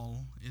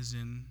Maul is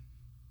in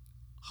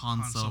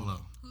Han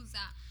Solo. Who's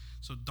that?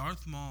 So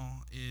Darth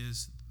Maul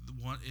is the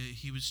one.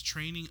 He was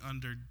training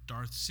under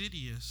Darth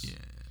Sidious Yeah.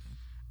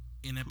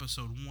 in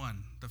Episode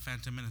 1, The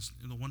Phantom Menace,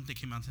 the one that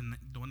came out in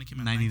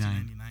 99.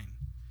 1999.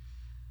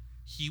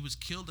 He was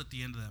killed at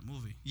the end of that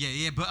movie.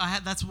 Yeah, but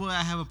that's what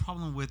I have a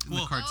problem with in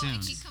Well- the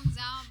cartoons. Oh, he comes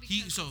out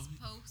because so- it's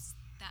post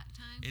that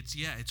time.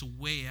 It's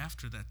way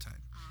after that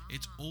time.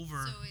 It's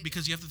over So it-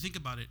 because you have to think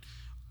about it.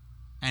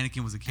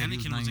 Anakin was a kid. He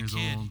was 9 years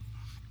old.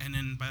 And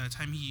then by the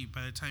time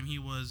he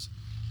was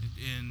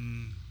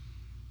in,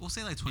 we'll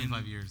say like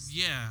 25 years.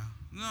 Yeah.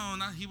 No,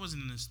 not he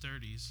wasn't in his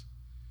 30s.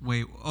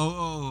 Wait.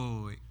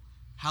 Wait.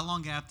 How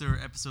long after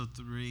Episode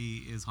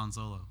 3 is Han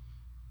Solo?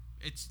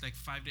 It's like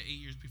 5 to 8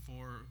 years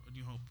before A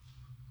New Hope.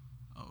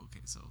 Oh,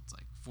 okay. So it's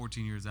like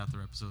 14 years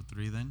after Episode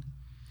 3 then?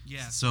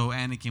 Yeah. So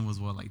Anakin was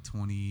what, like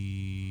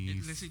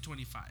 20? Let's say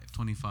 25.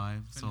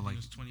 25. So like. He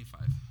was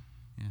 25.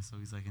 Yeah. So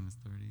he's like in his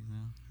 30s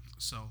now.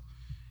 So.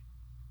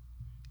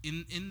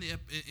 In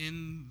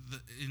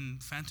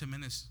Phantom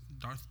Menace,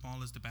 Darth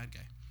Maul is the bad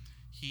guy.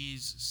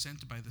 He's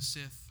sent by the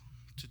Sith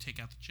to take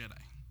out the Jedi.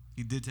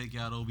 He did take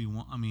out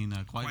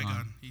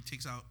Qui-Gon. He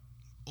takes out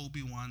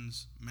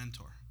Obi-Wan's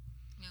mentor.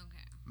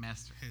 Okay.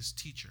 Master. His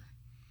teacher.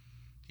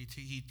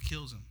 He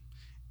kills him,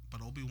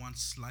 but Obi-Wan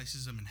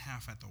slices him in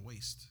half at the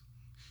waist.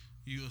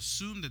 You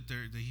assume that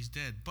he's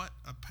dead, but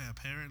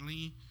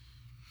apparently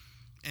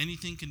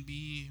anything can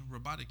be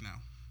robotic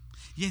now.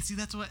 Yeah, see,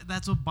 that's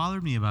what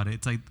bothered me about it.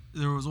 It's like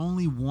there was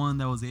only one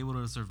that was able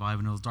to survive,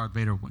 and it was Darth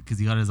Vader because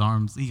he got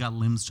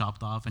limbs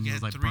chopped off, and he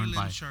was like burned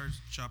by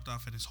chopped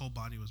off, and his whole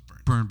body was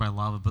burned by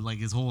lava. But like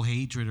his whole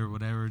hatred or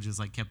whatever just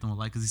like kept him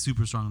alive because he's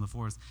super strong in the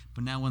Force.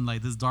 But now when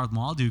like this Darth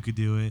Maul dude could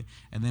do it,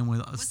 and then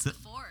with what's the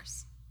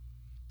Force?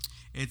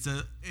 It's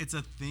a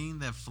thing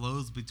that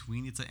flows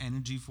between. It's an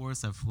energy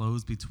force that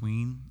flows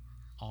between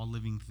all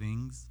living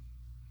things.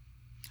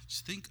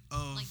 Just think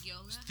of like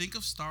yoga? Think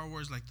of Star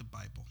Wars like the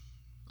Bible.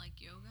 Like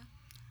yoga,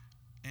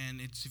 and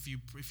it's if you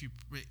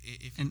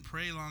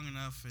pray long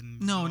enough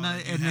and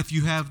if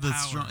you have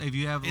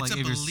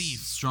you're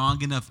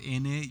strong enough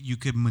in it, you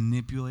could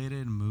manipulate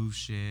it and move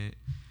shit.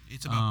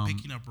 It's about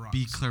picking up rocks.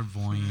 Be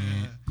clairvoyant.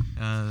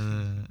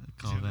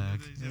 Call back.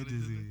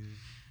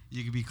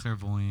 You could be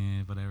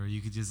clairvoyant, whatever.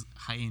 You could just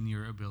heighten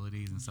your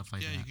abilities and stuff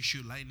like that. Yeah, you can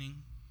shoot lightning.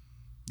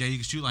 Yeah, you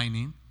can shoot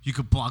lightning. You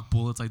could block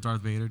bullets like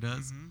Darth Vader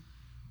does. Mm-hmm.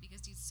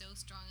 Because he's so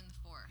strong in the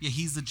Force. Yeah,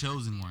 he's the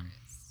chosen one.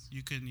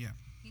 You can, yeah.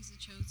 He's the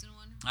chosen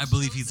one. I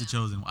believe he's the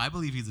chosen one. I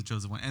believe he's the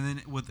chosen one. And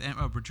then with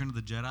Return of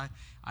the Jedi,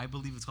 I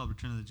believe it's called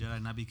Return of the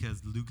Jedi not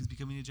because Luke is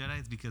becoming a Jedi.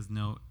 It's because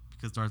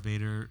Darth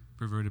Vader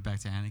reverted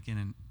back to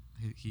Anakin and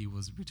he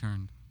was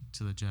returned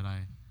to the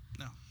Jedi.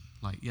 No.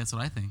 Like, yeah, that's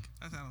what I think.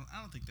 I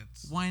don't think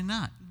that's. Why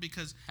not?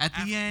 Because at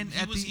the end,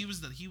 he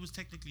was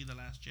technically the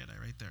last Jedi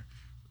right there,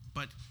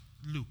 but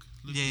Luke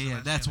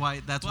yeah. That's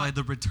Jedi. why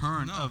the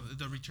return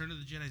the Return of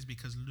the Jedi is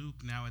because Luke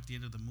now at the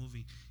end of the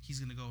movie he's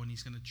gonna go and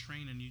he's gonna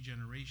train a new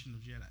generation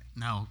of Jedi.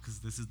 No, because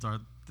this is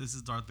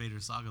Darth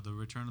Vader's saga. The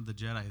Return of the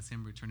Jedi is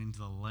him returning to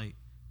the light.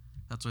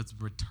 That's why it's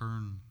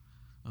Return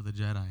of the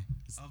Jedi.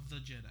 Of the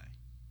Jedi.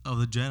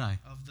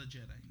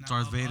 Not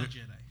Darth of Vader. A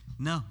Jedi.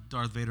 No,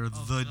 Darth Vader,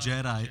 the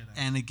Jedi.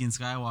 Anakin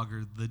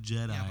Skywalker, the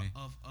Jedi. Yeah,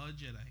 but of a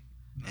Jedi.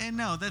 And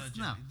no, that's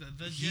not.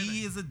 The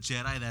he Jedi. is a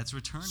Jedi that's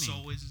returning.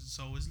 So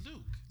is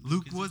Luke.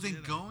 Luke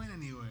wasn't going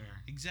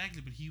anywhere.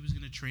 Exactly, but he was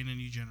going to train a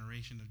new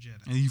generation of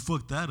Jedi. And you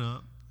fucked that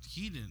up.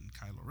 He didn't.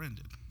 Kylo Ren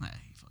did. Nah,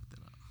 he fucked it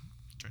up.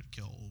 Tried to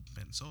kill old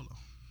Ben Solo.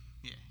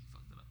 Yeah, he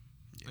fucked it up.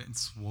 Yeah. Ben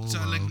Solo. So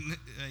like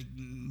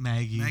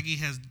Maggie. Maggie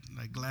has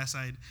like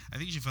glass-eyed. I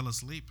think she fell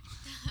asleep.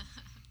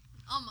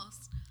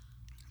 Almost.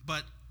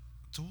 But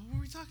so what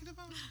were we talking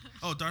about?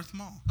 Oh, Darth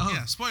Maul. Oh.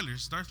 Yeah,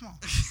 spoilers. Darth Maul.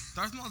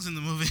 Darth Maul's in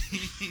the movie.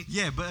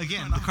 Yeah, but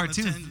again, the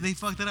cartoons, they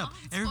fucked it up.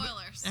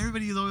 Spoilers.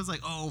 Everybody is always like,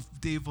 oh,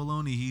 Dave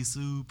Filoni, he's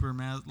super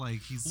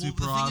he's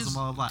super awesome,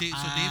 blah, blah, blah. Dave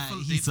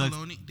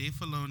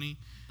Filoni.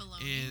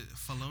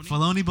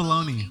 Filoni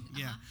baloney.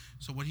 Yeah.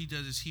 So what he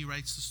does is he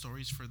writes the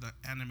stories for the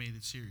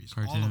animated series.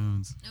 Cartoons. All of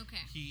them.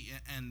 Okay.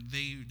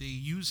 They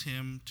use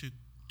him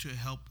to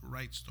help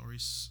write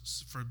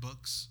stories for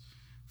books.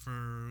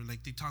 For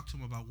like they talk to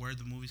him about where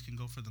the movies can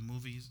go for the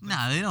movies.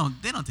 Nah, they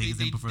don't take his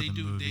input for the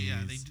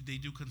movies. They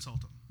do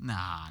consult him.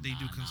 They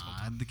do consult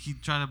him. They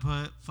keep trying to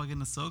put fucking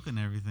Ahsoka and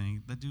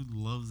everything. That dude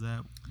loves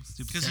that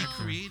stupid character. Because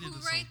he created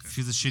Ahsoka.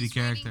 She's a shitty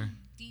character.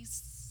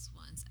 These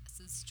ones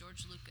since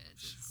George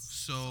Lucas.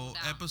 So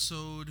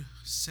episode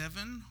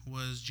 7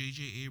 was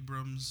J.J.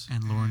 Abrams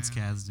and Lawrence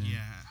Kasdan.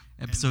 Yeah.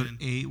 Episode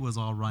 8 was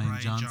all Ryan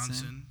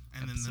Johnson.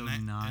 And episode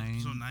then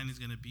episode 9 is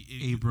going to be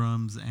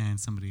Abrams and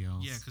somebody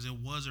else. Yeah, because it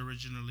was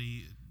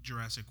originally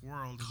Jurassic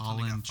World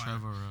Colin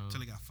Trevorrow.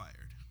 Until he got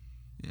fired.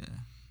 Yeah.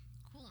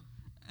 Cool.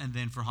 And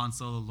then for Han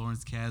Solo,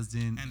 Lawrence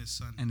Kasdan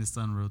and his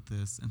son wrote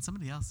this, and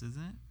somebody else, isn't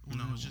it?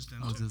 No, it's just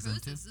them.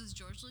 Does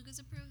George Lucas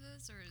approve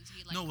this, or is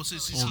he like? No,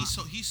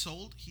 he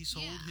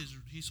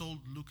sold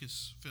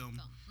Lucasfilm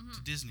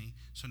to Disney.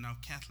 So now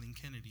Kathleen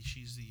Kennedy,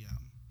 she's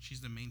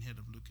the main head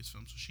of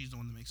Lucasfilm, so she's the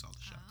one that makes all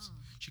the shots. Oh.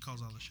 She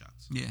calls all the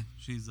shots. Yeah,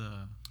 she's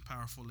a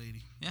powerful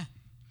lady. Yeah,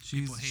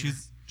 she's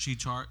in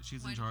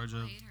charge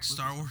of.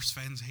 Star Wars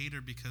fans hate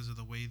her because of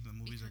the way the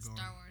movies are going.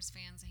 Star Wars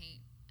fans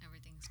hate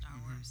everything Star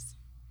Wars.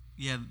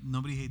 Yeah,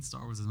 nobody hates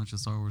Star Wars as much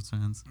as Star Wars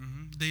fans.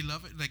 Mm-hmm. They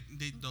love it. Like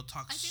they'll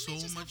talk so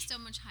much. They just have so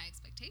much high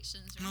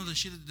expectations. Right? No,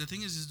 the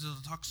thing is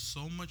they'll talk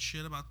so much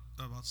shit about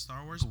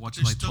Star Wars. But watch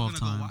it like 12 times.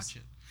 Go watch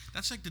it.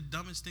 That's like the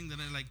dumbest thing that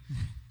I like.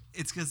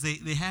 It's because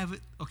they have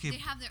it. Okay. They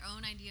have their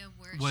own idea of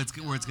where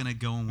where it's gonna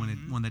go,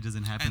 and when that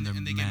doesn't happen,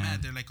 and they mad. get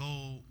mad. They're like,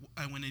 oh,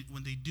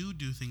 when they do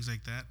things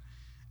like that,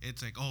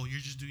 it's like, oh, you're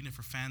just doing it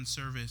for fan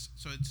service.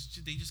 So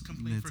they just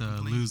complain It's for a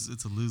complaining.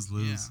 It's a lose.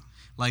 Yeah.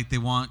 Like they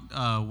want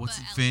what's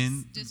But it, at Finn?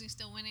 least Disney's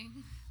still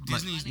winning.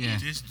 Disney's yeah.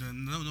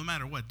 no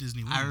matter what,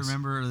 Disney wins. I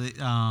remember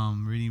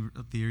reading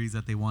theories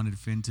that they wanted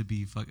Finn to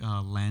be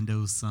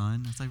Lando's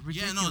son. It's like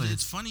ridiculous. Yeah, no,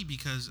 it's funny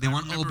because they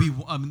want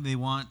they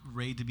want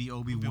Rey to be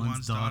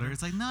Obi-Wan's daughter.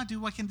 It's like, nah,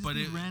 dude, why can't this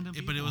be random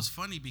people? But it was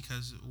funny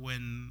because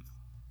when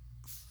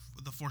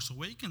The Force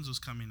Awakens was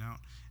coming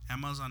out,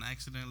 Amazon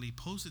accidentally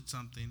posted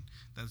something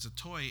that's a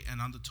toy, and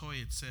on the toy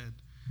it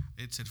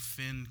said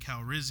Finn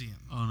Calrissian.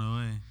 Oh, no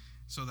way.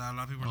 So that a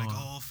lot of people were like,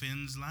 oh,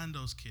 Finn's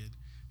Lando's kid.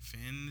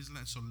 Finn is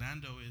so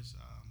Lando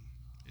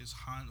is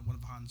Han, one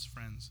of Han's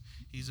friends.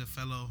 He's a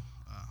fellow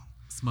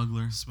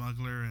smuggler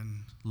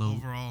and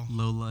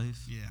low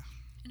life. Yeah.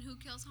 And who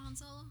kills Han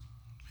Solo?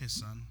 His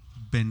son.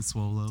 Ben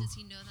Swallow. Does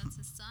he know that's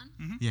his son?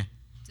 Mm-hmm. Yeah.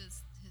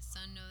 Does his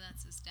son know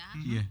that's his dad?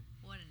 Mm-hmm. Yeah.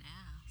 What an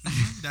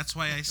ass. That's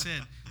why I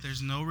said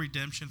there's no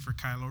redemption for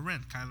Kylo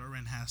Ren. Kylo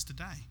Ren has to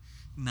die.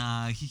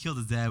 Nah, he killed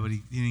his dad, but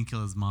he didn't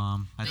kill his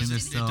mom. I think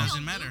there's still. It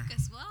doesn't matter. Luke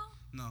as well?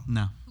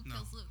 No. Who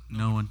kills Luke?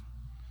 No one.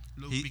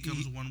 Luke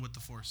becomes one with the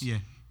Force. Yeah.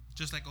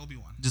 Just like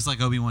Obi-Wan. Just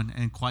like Obi-Wan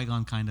and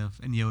Qui-Gon, kind of,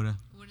 and Yoda.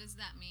 What does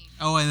that mean?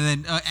 Oh,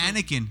 and then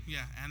Anakin. Yeah,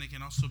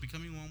 Anakin also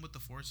becoming one with the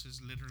Force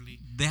is literally.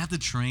 They have to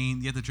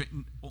train. You have to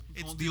train.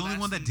 It's The the only last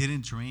one that thing-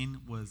 didn't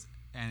train was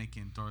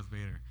Anakin, Darth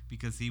Vader,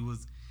 because he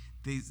was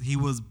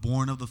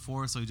born of the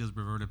Force, so he just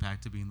reverted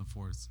back to being the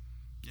Force.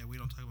 Yeah, we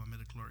don't talk about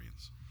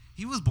midichlorians.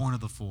 He was born of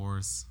the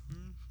Force.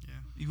 Yeah.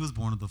 He was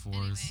born of the Force.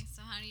 Anyway,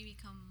 so how do you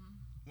become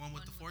One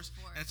with the Force.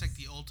 That's like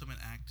the ultimate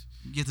act.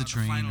 You get to the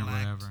train final or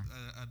whatever.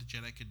 Act, the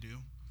Jedi could do,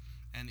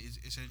 and is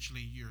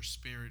essentially your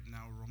spirit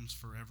now roams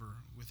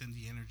forever within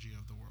the energy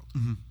of the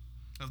world,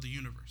 of the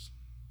universe.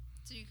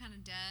 So you're kind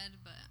of dead,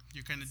 but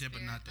You're kind of dead,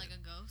 but not dead. like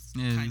a ghost.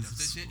 Yeah, Kind of.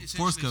 it's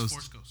Force Ghost.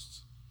 Force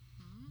ghosts.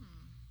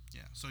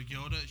 Yeah. So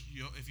Yoda,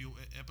 if you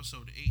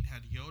episode 8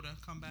 had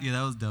Yoda come back. Yeah,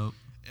 that was dope.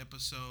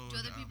 Episode. Do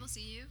other people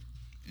see you?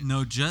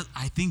 No,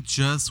 I think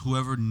just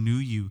whoever knew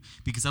you,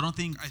 because I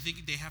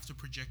think they have to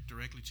project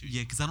directly to you.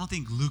 Yeah, because I don't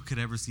think Luke could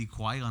ever see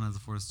Qui-Gon as a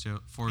Force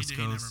Ghost. He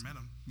never met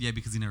him. Yeah,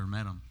 because he never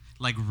met him.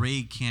 Like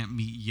Rey can't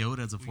meet Yoda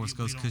as a Force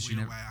Ghost because she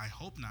never. I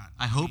hope not.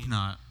 I hope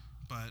not.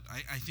 But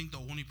I think the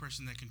only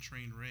person that can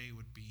train Rey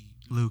would be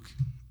Luke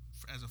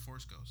as a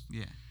Force Ghost.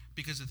 Yeah.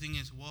 Because the thing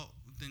is, well,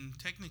 then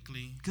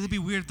technically. Because it'd be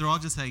weird. They're all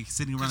just like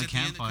sitting around a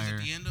campfire.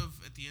 At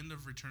the end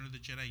of Return of the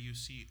Jedi, you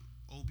see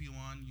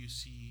Obi-Wan, you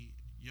see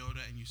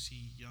Yoda, and you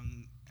see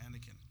young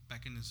Anakin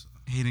back in his.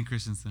 Hayden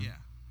Christensen. Yeah,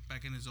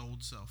 back in his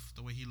old self,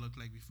 the way he looked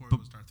like before it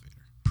was Darth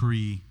Vader.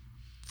 Pre-burn.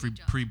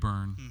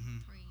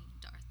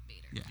 Pre-Darth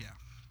Vader. Yeah.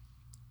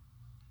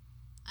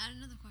 I had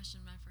another question,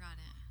 but I forgot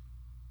it.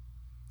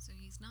 So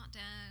he's not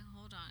dead.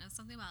 Hold on. It's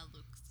something about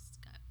Luke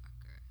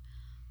Skywalker.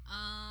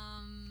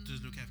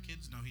 Does Luke have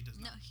kids? No, he does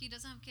not. No, he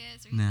doesn't have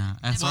kids. Nah,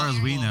 as far as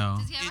we know.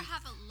 Does he ever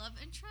have a love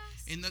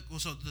interest?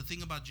 So the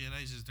thing about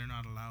Jedis is they're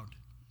not allowed.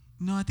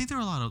 No, I think they're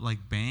allowed to like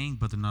bang,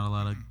 but they're not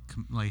allowed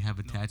to have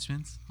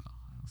attachments. Oh,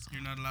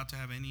 You're not allowed to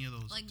have any of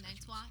those. Like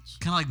Night's Watch?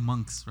 Kind of like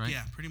monks, right?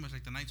 Yeah, pretty much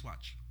like the Night's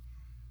Watch.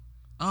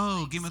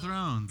 Oh, Game of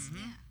Thrones.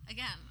 Yeah.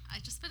 Again, I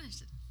just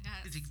finished it.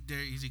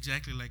 He's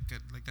exactly like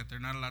that. They're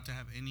not allowed to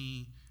have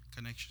any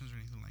connections or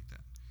anything like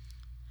that.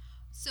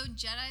 So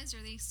Jedis,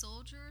 are they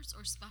soldiers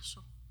or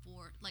special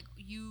force? Like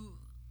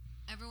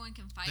everyone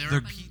can fight.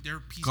 They're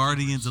peace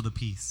guardians of the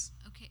peace.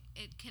 Okay,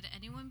 could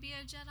anyone be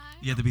a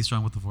Jedi? You have to be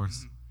strong with the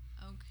Force.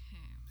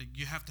 Okay.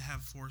 You have to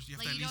have Force. You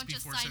have to at least be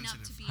Force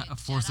sensitive. To be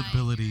Force Jedi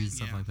abilities,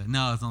 stuff like that.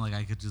 No, it's not like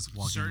I could just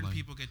walk in. Certain like,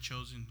 people get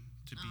chosen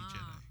to be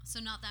Jedi. So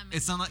not that many.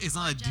 It's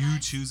not a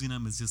dude choosing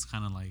them. It's just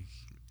kind of like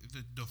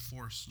the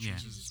Force Yeah.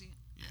 chooses.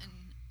 Yeah. And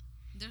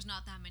there's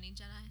not that many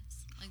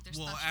Jedis. Like there's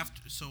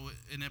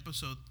in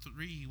episode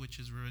 3, which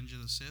is Revenge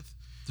of the Sith,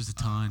 there's a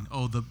ton.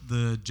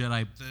 The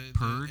Jedi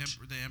purge.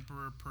 The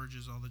Emperor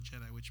purges all the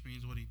Jedi, which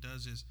means what he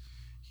does is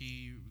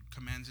he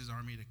commands his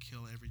army to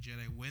kill every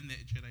Jedi when the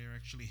Jedi are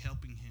actually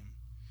helping him.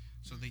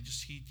 So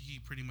he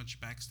pretty much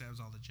backstabs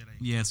all the Jedi.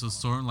 Yeah, so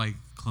sort like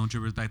clone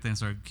troopers back then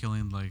started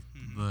killing like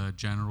the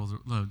generals,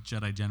 the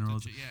Jedi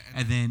generals,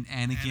 and then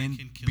Anakin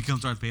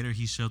becomes Darth Vader.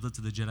 He shows up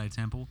to the Jedi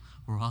temple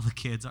where all the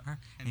kids are,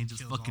 and he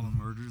just fucking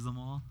murders them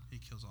all. He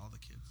kills all the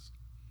kids.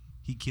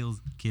 He kills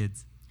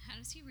kids. How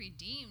does he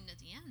redeemed at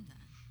the end then?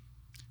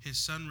 His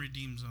son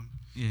redeems him.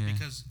 Yeah.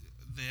 Because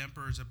the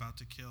Emperor is about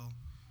to kill.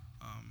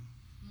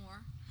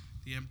 More.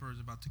 The Emperor is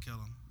about to kill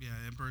him. Yeah,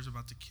 the Emperor is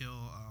about to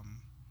kill.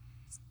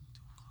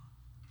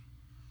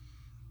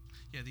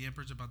 The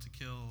Emperor's about to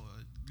kill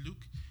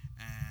Luke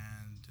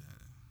and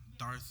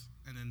Darth,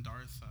 and then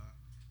Darth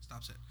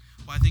stops it.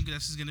 Well, I think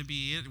this is gonna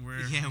be it.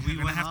 We're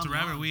gonna have to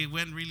wrap it. We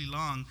went really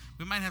long.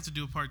 We might have to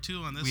do a part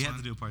 2 on this. We have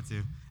to do a part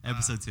 2,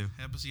 episode 2.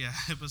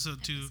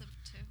 Episode 2.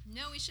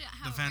 No, we should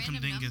have The Phantom a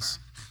random Dingus.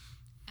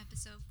 number.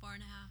 Episode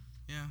 4.5.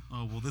 Yeah.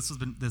 Oh well, this has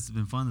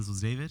been fun. This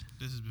was David.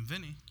 This has been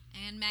Vinny.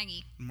 And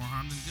Maggie. More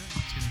harm than good.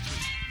 Let's get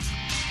into it.